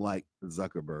don't like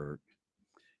Zuckerberg.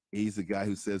 He's the guy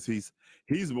who says he's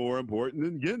more important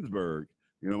than Ginsburg.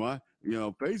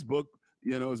 Facebook,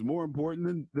 is more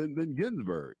important than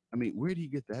Ginsburg. I mean, where do you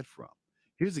get that from?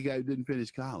 Here's a guy who didn't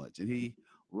finish college, and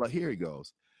here he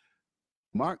goes.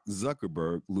 Mark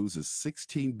Zuckerberg loses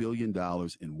 $16 billion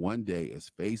in one day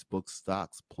as Facebook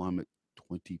stocks plummet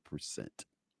 20%.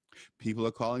 People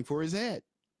are calling for his head.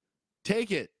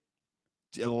 Take it.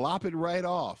 Lop it right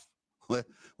off.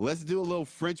 Let's do a little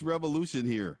French Revolution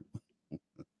here.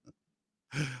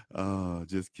 Oh,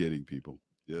 just kidding, people.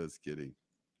 Just kidding.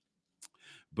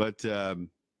 But,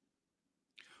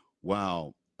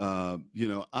 wow.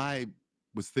 I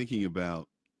was thinking about,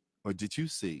 or did you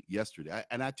see yesterday?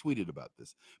 And I tweeted about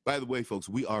this. By the way, folks,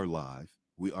 we are live.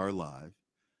 We are live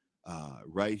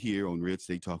right here on Red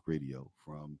State Talk Radio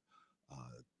from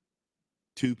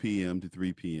 2 p.m. to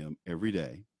 3 p.m. every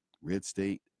day.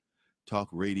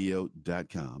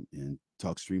 RedStateTalkRadio.com and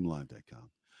TalkStreamLive.com.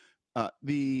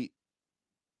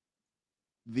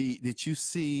 Did you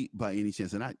see by any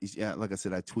chance? And like I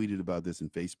said, I tweeted about this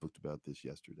and Facebooked about this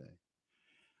yesterday.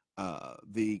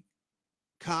 The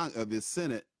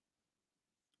Senate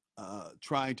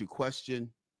trying to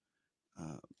question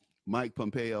Mike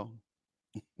Pompeo,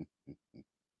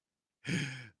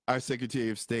 our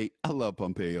Secretary of State. I love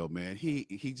Pompeo, man. He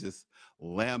just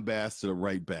lambasted them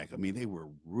right back. I mean, they were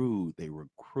rude, they were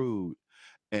crude,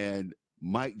 and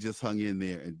Mike just hung in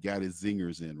there and got his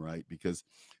zingers in, right? Because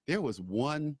there was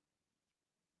one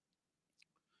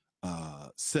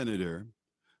senator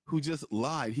who just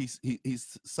lied. He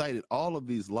cited all of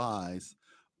these lies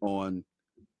on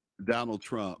Donald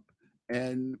Trump,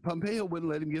 and Pompeo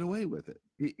wouldn't let him get away with it.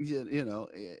 He just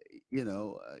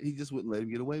wouldn't let him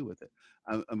get away with it.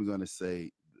 I'm going to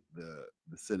say the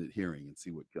Senate hearing and see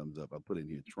what comes up. I put in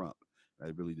here Trump. I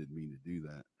really didn't mean to do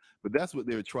that, but that's what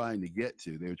they're trying to get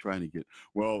to. They're trying to get,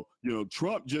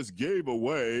 Trump just gave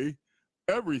away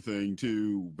everything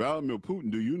to Vladimir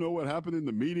Putin. Do you know what happened in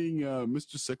the meeting,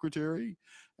 Mr. Secretary?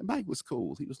 And Mike was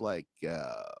cool. He was like,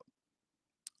 I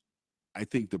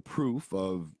think the proof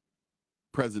of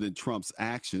President Trump's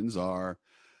actions are,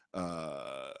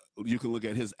 you can look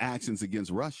at his actions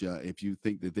against Russia. If you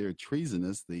think that they're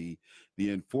treasonous, the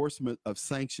enforcement of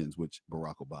sanctions, which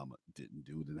Barack Obama didn't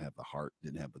do, didn't have the heart,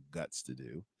 didn't have the guts to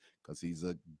do, because he's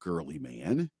a girly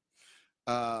man.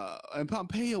 And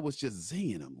Pompeo was just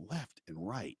zinging him left and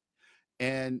right.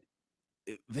 And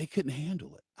they couldn't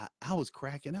handle it. I was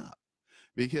cracking up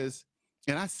because,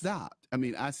 and I stopped.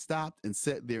 I stopped and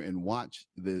sat there and watched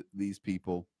these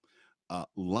people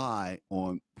lie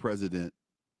on President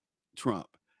Trump.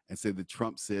 and say that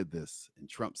Trump said this and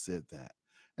Trump said that.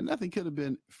 And nothing could have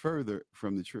been further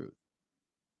from the truth.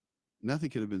 Nothing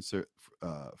could have been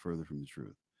further from the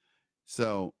truth.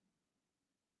 So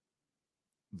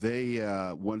they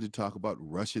wanted to talk about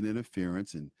Russian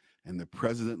interference and the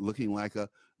president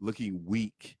looking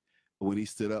weak when he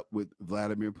stood up with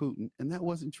Vladimir Putin, and that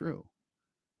wasn't true.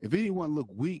 If anyone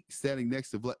looked weak standing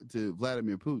next to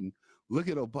Vladimir Putin, look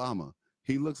at Obama.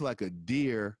 He looks like a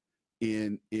deer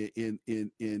in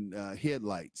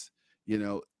headlights, you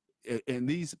know. And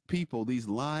these people, these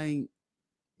lying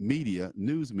media,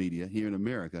 news media here in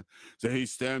America, say he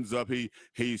stands up,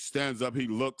 he stands up, he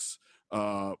looks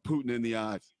Putin in the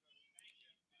eyes.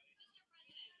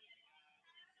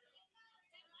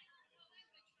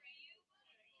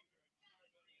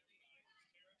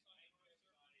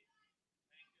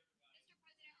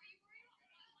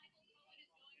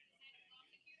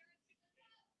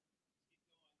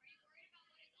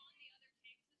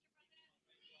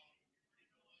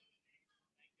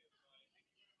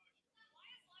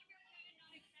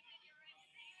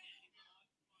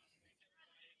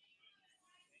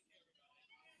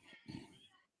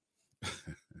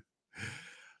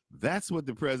 That's what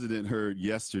the president heard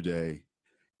yesterday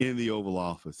in the Oval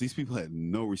Office. These people had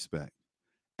no respect,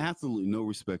 absolutely no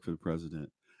respect for the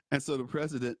president. And so the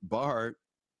president barred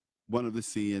one of the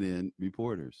CNN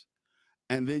reporters.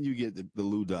 And then you get the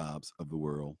Lou Dobbs of the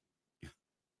world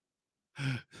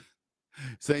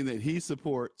saying that he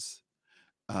supports,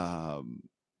 um,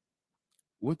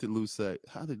 what did Lou say?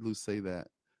 How did Lou say that?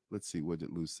 Let's see, what did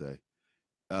Lou say?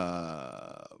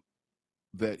 Uh,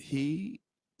 that he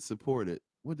supported,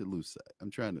 what did Lou say? I'm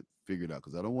trying to figure it out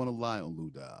because I don't want to lie on Lou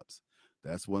Dobbs.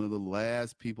 That's one of the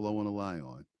last people I want to lie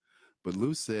on. But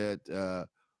Lou said,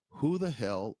 who the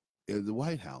hell is the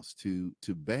White House to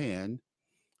ban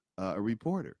a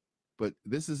reporter? But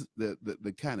this is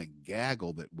the kind of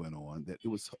gaggle that went on that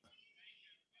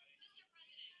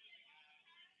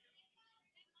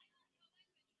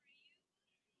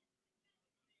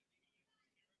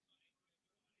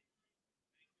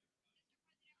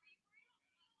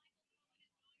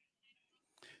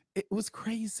it was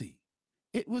crazy.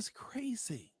 It was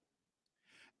crazy.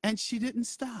 And she didn't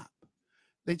stop.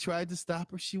 They tried to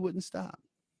stop her. She wouldn't stop.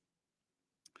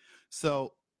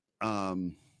 So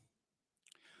um,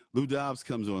 Lou Dobbs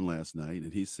comes on last night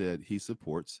and he said he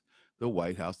supports the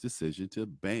White House decision to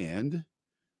ban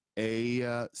a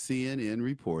CNN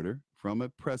reporter from a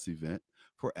press event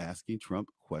for asking Trump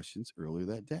questions earlier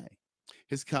that day.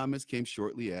 His comments came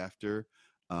shortly after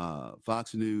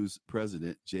Fox News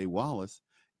president Jay Wallace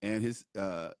and his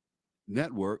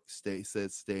network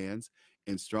said stands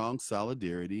in strong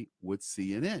solidarity with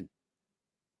CNN.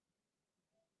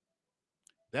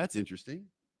 That's interesting.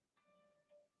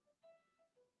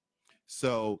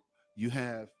 So you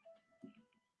have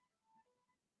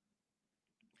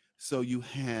you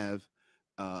have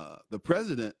the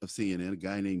president of CNN, a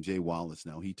guy named Jay Wallace.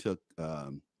 Now he took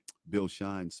Bill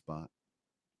Shine's spot.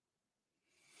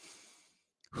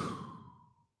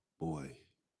 Boy,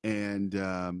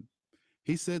 and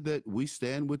he said that we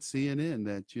stand with CNN.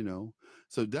 That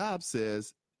So Dobbs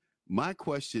says, my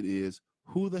question is,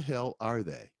 who the hell are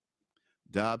they?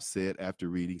 Dobbs said after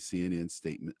reading CNN's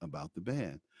statement about the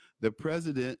ban, the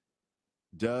president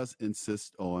does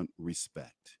insist on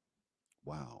respect.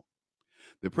 Wow.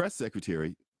 The press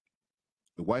secretary,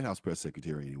 the White House press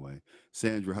secretary anyway,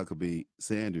 Sandra Huckabee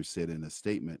Sanders said in a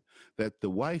statement that the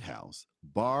White House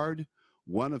barred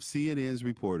one of CNN's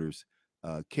reporters,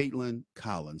 Caitlin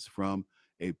Collins, from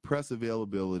a press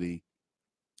availability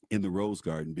in the Rose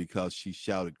Garden because she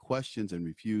shouted questions and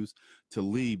refused to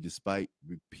leave despite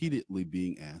repeatedly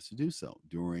being asked to do so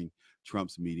during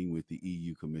Trump's meeting with the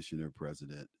EU Commission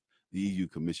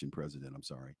President, I'm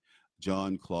sorry,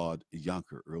 Jean-Claude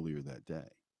Juncker earlier that day.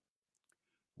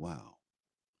 Wow.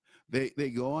 They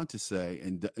go on to say,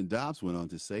 and Dobbs went on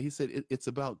to say, he said it's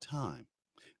about time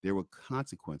there were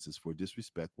consequences for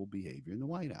disrespectful behavior in the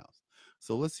White House.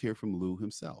 So let's hear from Lou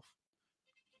himself.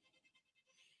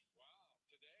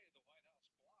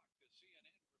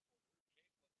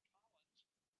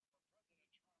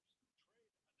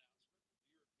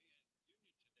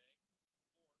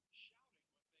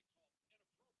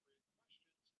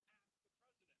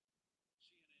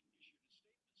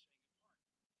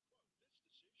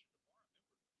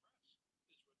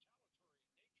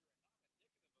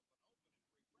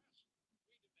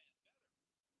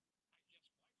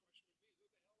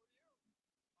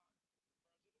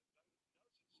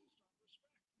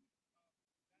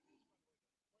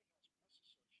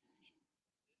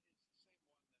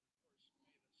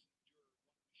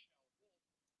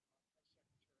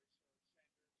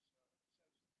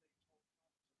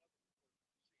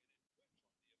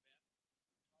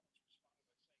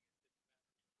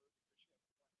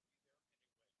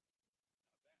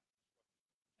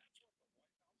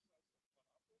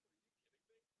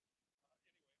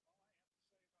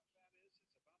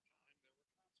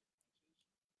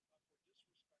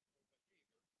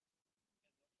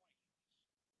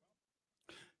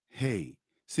 hey,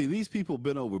 see, these people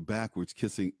bent over backwards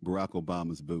kissing Barack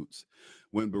Obama's boots.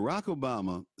 When Barack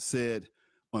Obama said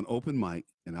on open mic,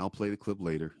 and I'll play the clip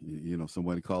later, you know,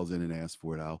 somebody calls in and asks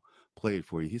for it, I'll play it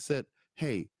for you. He said,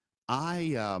 hey,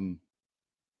 I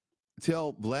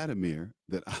tell Vladimir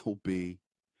that I will be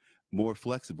more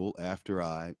flexible after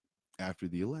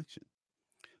the election.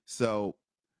 So,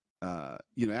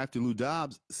 you know, after Lou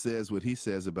Dobbs says what he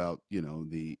says about, you know,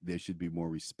 there should be more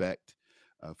respect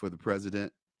for the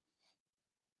president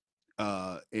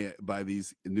by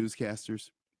these newscasters.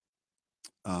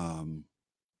 Um,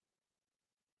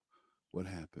 what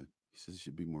happened? He says there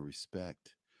should be more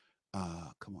respect.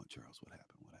 Come on, Charles. What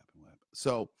happened? What happened? What happened?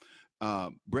 So,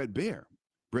 Brett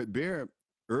Baer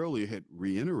earlier had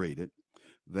reiterated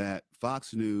that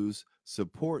Fox News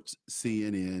supports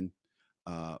CNN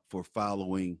for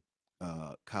following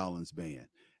Collins' ban.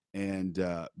 And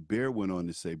Baer went on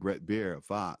to say, Brett Baer of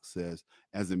Fox says,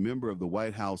 as a member of the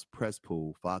White House press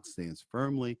pool, Fox stands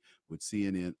firmly with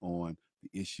CNN on the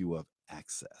issue of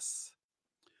access.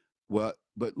 Well,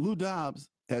 but Lou Dobbs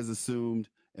has assumed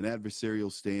an adversarial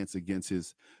stance against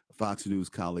his Fox News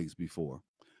colleagues before.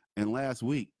 And last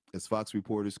week, as Fox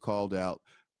reporters called out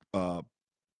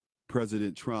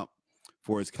President Trump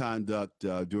for his conduct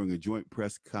during a joint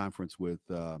press conference with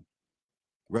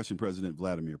Russian President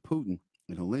Vladimir Putin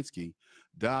and Helsinki,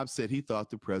 Dobbs said he thought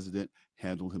the president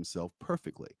handled himself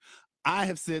perfectly. I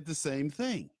have said the same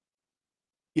thing.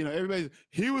 You know, everybody,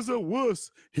 he was a wuss.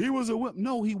 He was a wimp.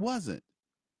 No, he wasn't.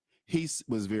 He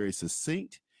was very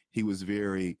succinct. He was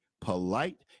very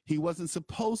polite. He wasn't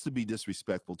supposed to be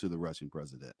disrespectful to the Russian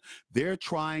president. They're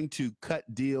trying to cut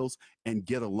deals and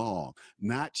get along,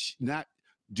 not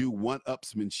do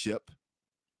one-upsmanship.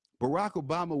 Barack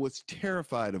Obama was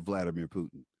terrified of Vladimir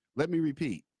Putin. Let me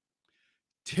repeat,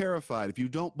 terrified. If you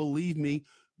don't believe me,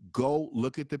 go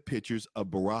look at the pictures of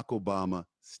Barack Obama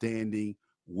standing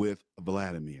with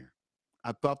Vladimir.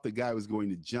 I thought the guy was going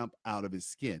to jump out of his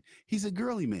skin. He's a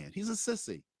girly man. He's a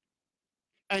sissy.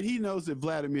 And he knows that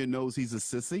Vladimir knows he's a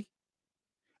sissy.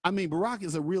 I mean, Barack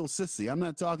is a real sissy. I'm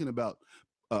not talking about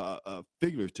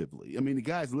figuratively. I mean, the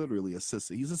guy's literally a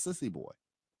sissy. He's a sissy boy,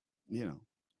 you know.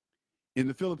 In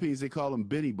the Philippines, they call them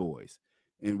Benny boys.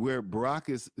 And where Barack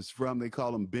is from, they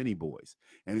call them Benny boys.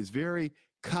 And it's very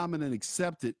common and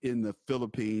accepted in the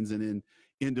Philippines and in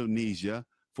Indonesia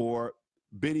for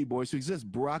Benny boys to exist.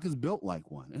 Barack is built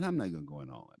like one. And I'm not going to go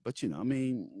into all that. But, you know, I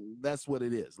mean, that's what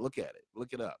it is. Look at it.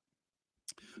 Look it up.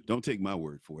 Don't take my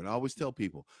word for it. I always tell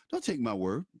people, don't take my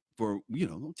word for, you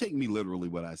know, don't take me literally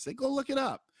what I say. Go look it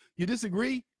up. You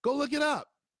disagree? Go look it up.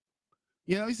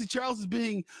 You know, he said Charles is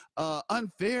being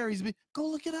unfair. Go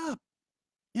look it up.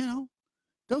 You know,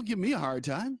 don't give me a hard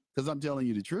time because I'm telling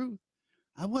you the truth.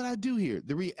 What I do here,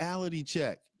 the reality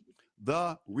check.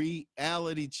 The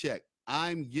reality check.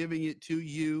 I'm giving it to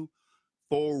you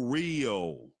for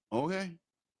real. Okay?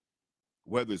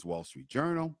 Whether it's Wall Street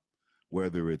Journal,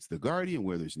 whether it's The Guardian,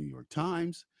 whether it's New York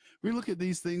Times, we look at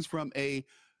these things from a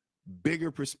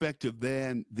bigger perspective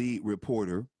than the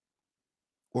reporter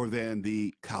or than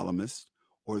the columnist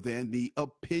or than the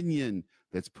opinion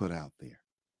that's put out there.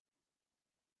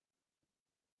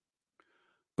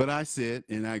 But I said,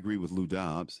 and I agree with Lou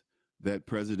Dobbs, that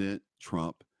President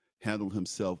Trump handled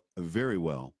himself very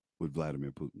well with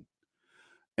Vladimir Putin.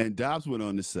 And Dobbs went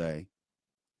on to say,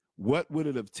 what would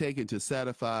it have taken to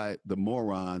satisfy the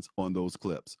morons on those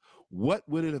clips? What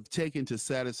would it have taken to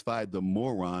satisfy the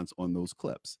morons on those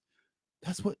clips?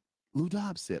 That's what Lou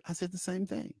Dobbs said. I said the same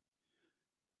thing.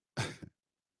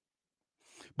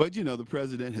 But, you know, the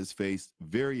president has faced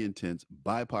very intense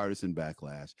bipartisan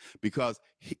backlash because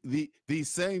these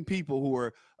same people who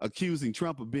are accusing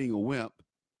Trump of being a wimp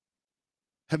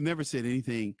have never said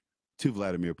anything to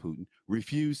Vladimir Putin,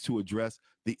 refused to address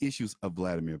the issues of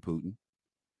Vladimir Putin.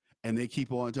 And they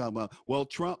keep on talking about, well,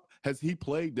 Trump, has he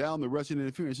played down the Russian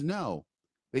interference? No,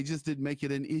 they just didn't make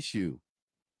it an issue.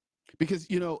 Because,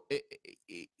 you know,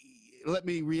 let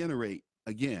me reiterate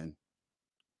again,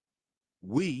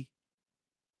 we,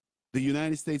 the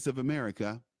United States of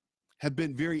America, have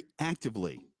been very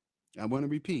actively, I want to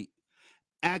repeat,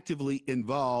 actively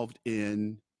involved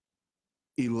in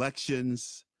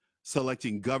elections,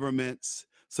 selecting governments,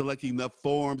 selecting the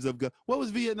forms of government. What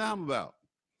was Vietnam about?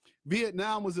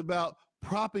 Vietnam was about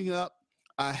propping up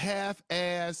a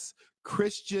half-ass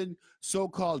Christian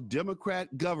so-called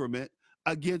Democrat government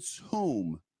against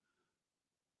whom?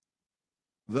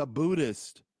 The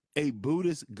Buddhist, a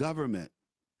Buddhist government,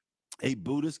 a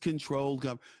Buddhist-controlled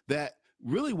government that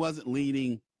really wasn't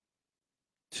leaning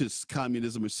to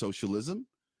communism or socialism.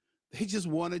 They just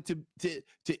wanted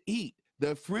to eat.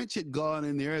 The French had gone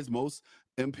in there, as most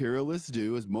imperialists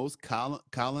do, as most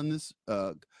colonizers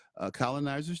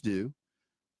do,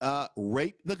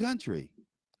 rape the country,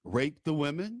 rape the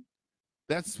women.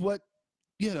 That's what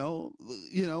you know.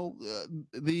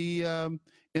 The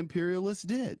imperialists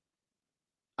did.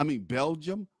 I mean,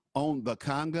 Belgium owned the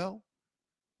Congo.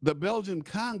 The Belgian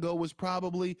Congo was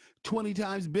probably 20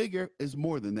 times bigger. Is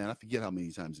more than that. I forget how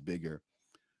many times bigger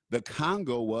the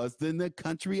Congo was than the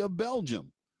country of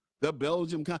Belgium. The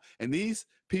Belgium, and these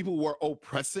people were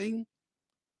oppressing,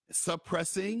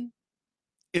 suppressing,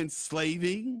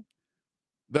 enslaving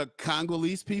the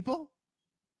Congolese people.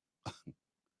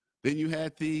 Then you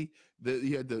had the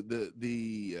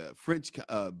French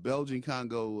Belgian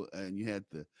Congo, and you had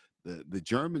the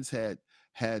Germans had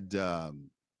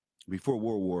before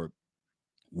World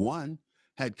War I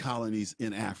had colonies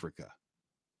in Africa.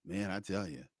 Man, I tell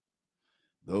you,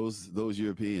 those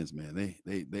Europeans, man,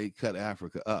 they cut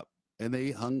Africa up and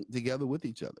they hung together with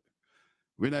each other.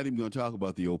 We're not even going to talk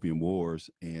about the Opium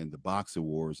Wars and the Boxer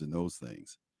Wars and those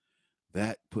things.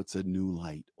 That puts a new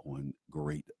light on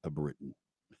Great Britain.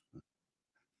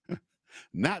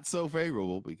 Not so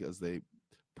favorable because they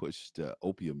pushed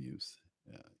opium use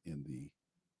in the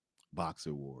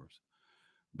Boxer Wars.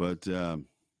 But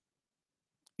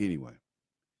anyway,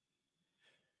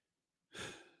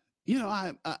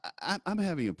 I'm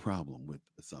having a problem with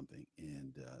something,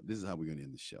 and this is how we're going to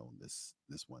end the show on this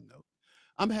one note.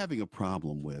 I'm having a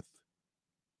problem with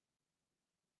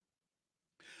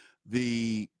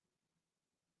the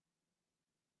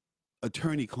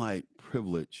attorney-client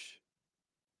privilege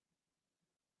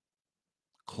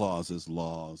clauses,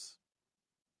 laws,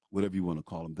 whatever you want to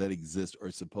call them, that exist or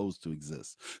are supposed to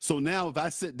exist. So now if I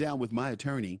sit down with my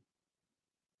attorney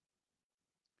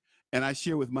and I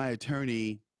share with my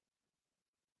attorney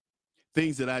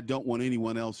things that I don't want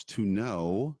anyone else to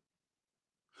know,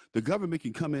 the government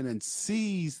can come in and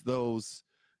seize those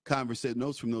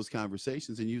notes from those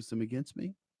conversations and use them against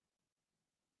me.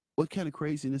 What kind of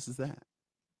craziness is that?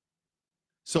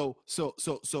 So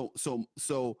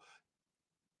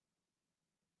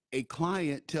a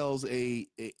client tells an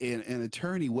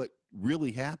attorney what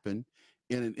really happened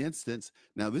in an instance.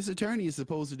 Now, this attorney is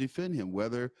supposed to defend him,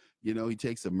 whether, he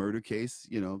takes a murder case,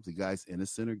 the guy's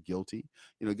innocent or guilty.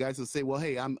 Guys will say, well,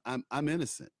 hey, I'm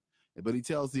innocent. But he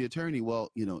tells the attorney, well,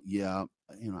 I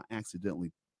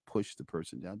accidentally pushed the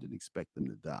person down, didn't expect them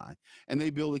to die. And they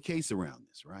build a case around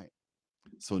this, right?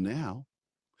 So now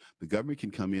the government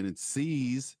can come in and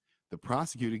the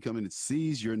prosecutor can come in and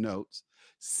seize your notes,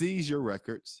 seize your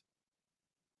records,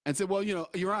 and say, well,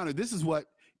 Your Honor, this is what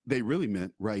they really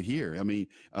meant right here. I mean,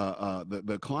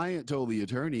 the client told the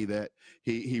attorney that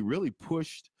he really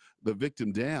pushed the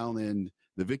victim down and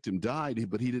the victim died,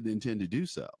 but he didn't intend to do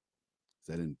so. Is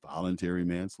that involuntary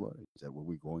manslaughter? Is that what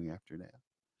we're going after now?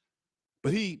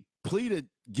 But he pleaded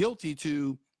guilty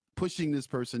to pushing this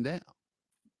person down.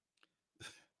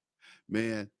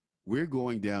 Man, we're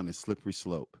going down a slippery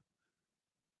slope.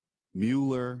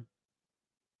 Mueller,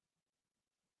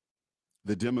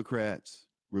 the Democrats,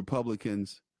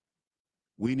 Republicans,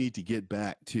 we need to get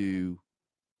back to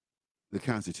the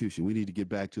Constitution. We need to get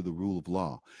back to the rule of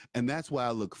law. And that's why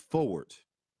I look forward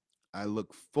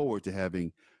to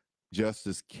having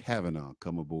Justice Kavanaugh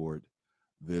come aboard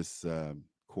this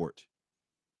court,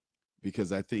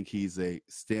 because I think he's a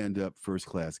stand-up,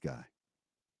 first-class guy.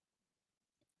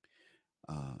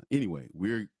 Anyway,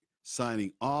 we're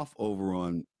signing off over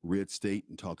on Red State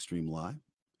and TalkStream Live.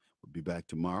 We'll be back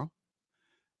tomorrow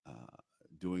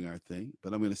doing our thing,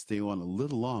 but I'm going to stay on a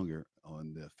little longer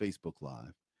on the Facebook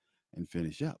Live and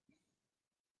finish up.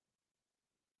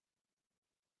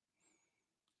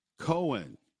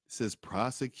 Cohen says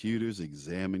prosecutors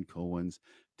examine Cohen's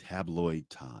tabloid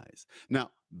ties. Now,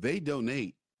 they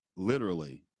donate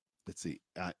literally, let's see,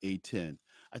 A10.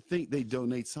 I think they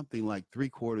donate something like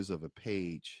 3/4 of a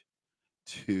page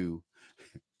to,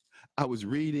 I was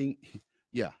reading,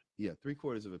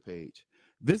 3/4 of a page.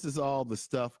 This is all the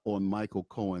stuff on Michael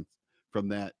Cohen from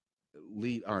that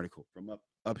lead article from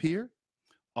up here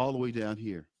all the way down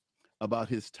here about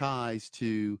his ties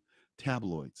to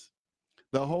tabloids.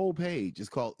 The whole page is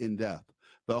called In Depth.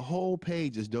 The whole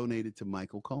page is donated to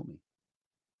Michael Comey.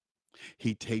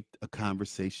 He taped a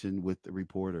conversation with the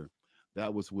reporter.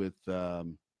 That was with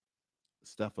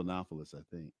Stephanopoulos, I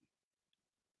think.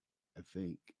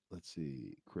 Let's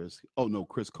see, Chris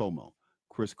Cuomo.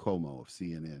 Chris Cuomo of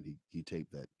CNN. He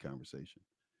taped that conversation.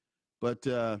 But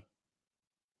man,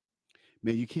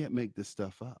 you can't make this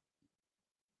stuff up.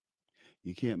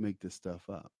 You can't make this stuff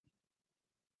up.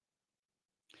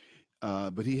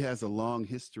 But he has a long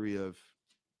history of,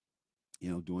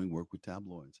 doing work with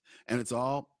tabloids. And it's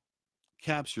all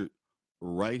captured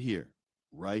right here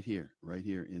right here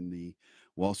in the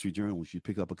Wall Street Journal. You should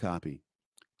pick up a copy.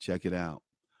 Check it out.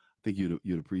 I think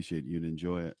you'd appreciate it. You'd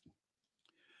enjoy it.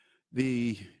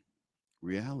 The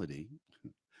reality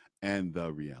and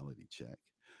the reality check.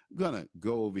 I'm gonna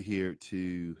go over here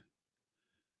to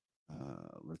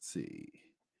let's see,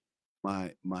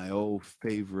 my old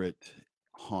favorite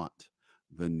haunt,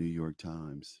 the New York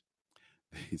Times.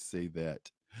 They say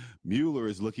that Mueller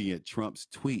is looking at Trump's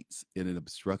tweets in an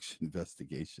obstruction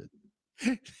investigation.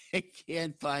 They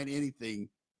can't find anything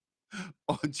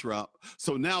on Trump.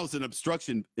 So now it's an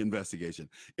obstruction investigation.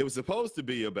 It was supposed to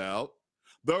be about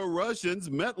the Russians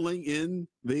meddling in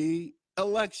the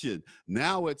election.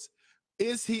 Now it's,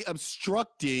 is he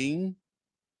obstructing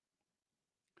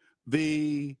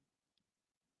the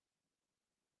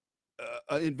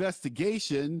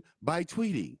investigation by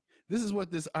tweeting? This is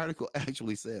what this article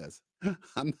actually says.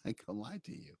 I'm not gonna lie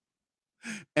to you,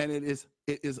 and it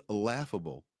is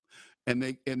laughable. And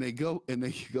they go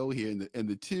here, and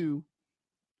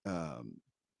um,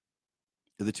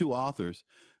 the two authors,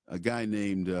 a guy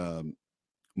named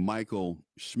Michael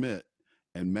Schmidt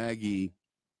and Maggie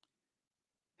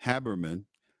Haberman.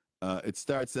 It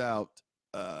starts out,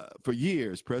 for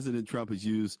years, President Trump has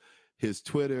used his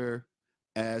Twitter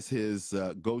as his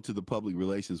go to the public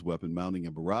relations weapon, mounting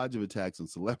a barrage of attacks on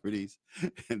celebrities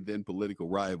and then political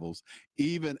rivals,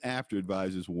 even after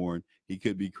advisors warned he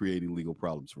could be creating legal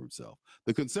problems for himself.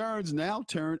 The concerns now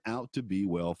turn out to be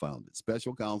well founded.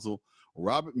 Special counsel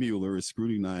Robert Mueller is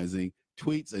scrutinizing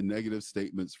tweets and negative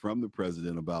statements from the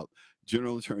president about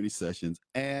General Attorney Sessions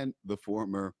and the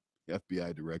former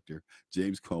FBI Director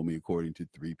James Comey, according to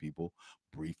three people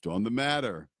briefed on the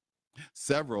matter.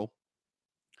 Several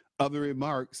other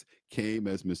remarks came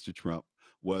as Mr. Trump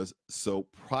was so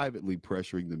privately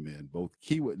pressuring the men, both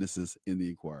key witnesses in the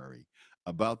inquiry,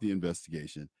 about the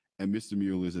investigation, and Mr.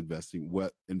 Mueller's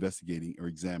investigating or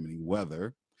examining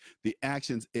whether the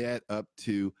actions add up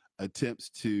to attempts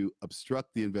to obstruct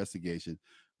the investigation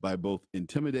by both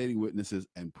intimidating witnesses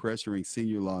and pressuring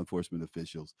senior law enforcement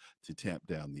officials to tamp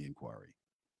down the inquiry.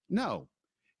 No,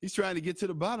 he's trying to get to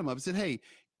the bottom of it. Said, hey,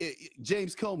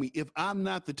 James Comey, if I'm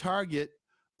not the target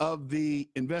of the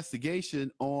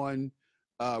investigation on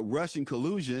Russian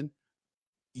collusion,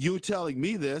 you're telling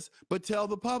me this, but tell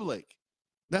the public.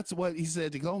 That's what he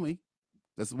said to Comey.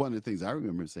 That's one of the things I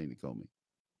remember saying to Comey.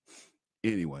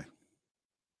 Anyway.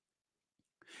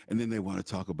 And then they want to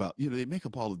talk about, they make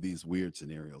up all of these weird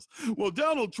scenarios. Well,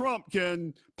 Donald Trump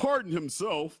can pardon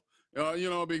himself,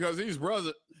 because he's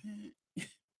president.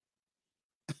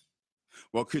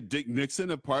 Well, could Dick Nixon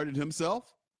have pardoned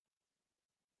himself?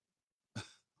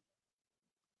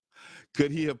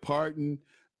 Could he have pardoned,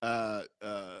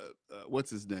 what's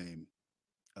his name?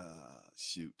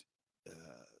 The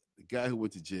guy who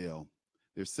went to jail.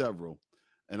 There's several.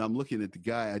 And I'm looking at the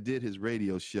guy. I did his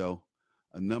radio show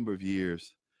a number of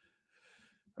years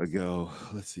ago.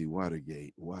 Let's see,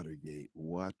 Watergate. Watergate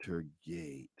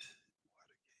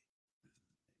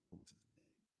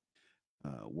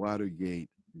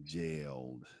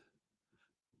jailed.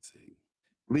 Let's see.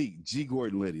 G.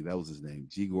 Gordon Liddy, that was his name.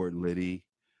 G. Gordon Liddy.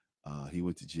 He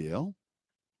went to jail.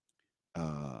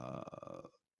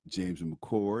 James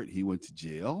McCord, he went to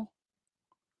jail.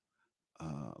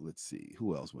 Let's see,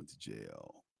 who else went to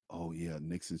jail? Oh, yeah,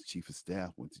 Nixon's chief of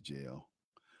staff went to jail.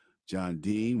 John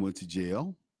Dean went to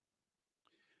jail,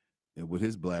 and with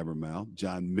his blabbermouth.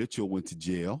 John Mitchell went to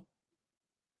jail.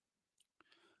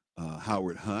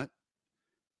 Howard Hunt,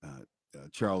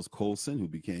 Charles Colson, who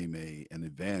became an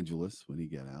evangelist when he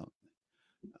got out.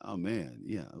 Oh, man,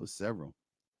 yeah, it was several.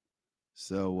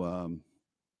 So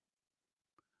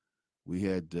we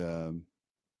had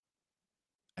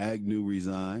Agnew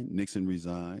resigned, Nixon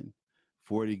resigned.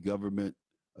 40 government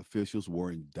officials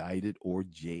were indicted or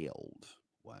jailed.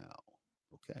 Wow.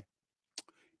 Okay.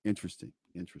 Interesting.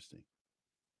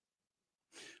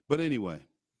 But anyway,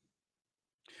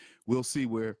 we'll see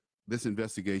where this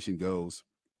investigation goes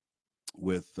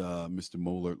with Mr.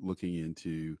 Mueller looking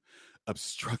into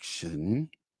obstruction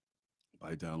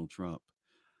by Donald Trump.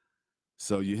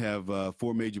 So you have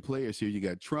four major players here. You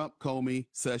got Trump, Comey,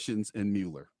 Sessions, and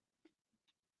Mueller.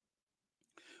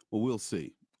 Well, we'll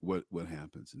see what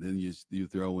happens. And then you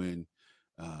throw in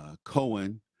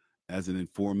Cohen as an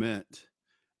informant,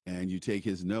 and you take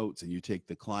his notes, and you take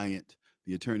the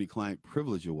attorney-client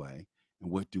privilege away.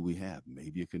 And what do we have?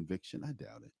 Maybe a conviction? I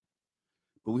doubt it.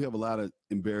 But we have a lot of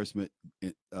embarrassment,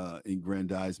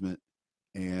 aggrandizement,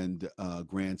 and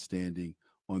grandstanding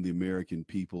on the American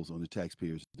people's, on the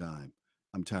taxpayers' dime.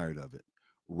 I'm tired of it.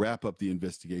 Wrap up the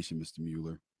investigation, Mr.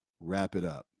 Mueller. Wrap it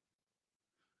up.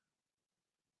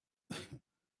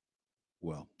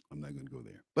 Well, I'm not going to go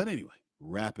there. But anyway,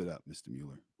 Wrap it up, Mr.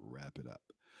 Mueller. Wrap it up.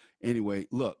 Anyway,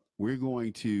 look, we're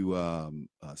going to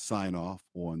sign off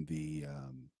on the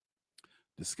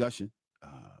discussion.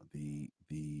 Uh,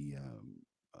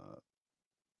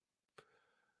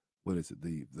 what is it?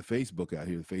 The Facebook out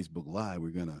here, the Facebook Live. We're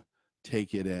gonna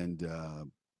take it and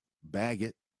bag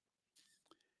it,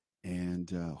 and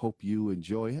hope you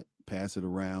enjoy it. Pass it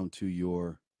around to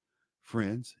your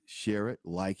friends, share it,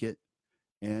 like it,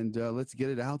 and let's get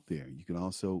it out there. You can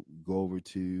also go over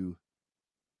to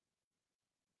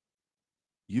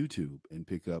YouTube and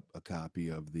pick up a copy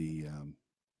of the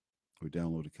or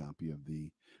download a copy of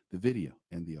the video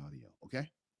and the audio. Okay,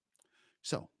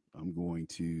 so I'm going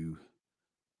to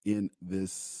end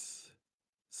this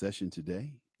session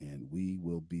today, and we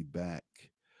will be back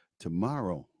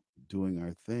tomorrow doing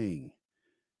our thing,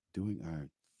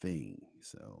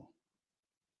 So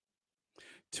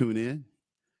tune in,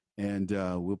 and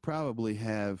we'll probably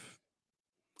have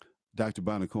Dr.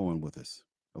 Bonner Cohen with us.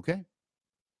 Okay.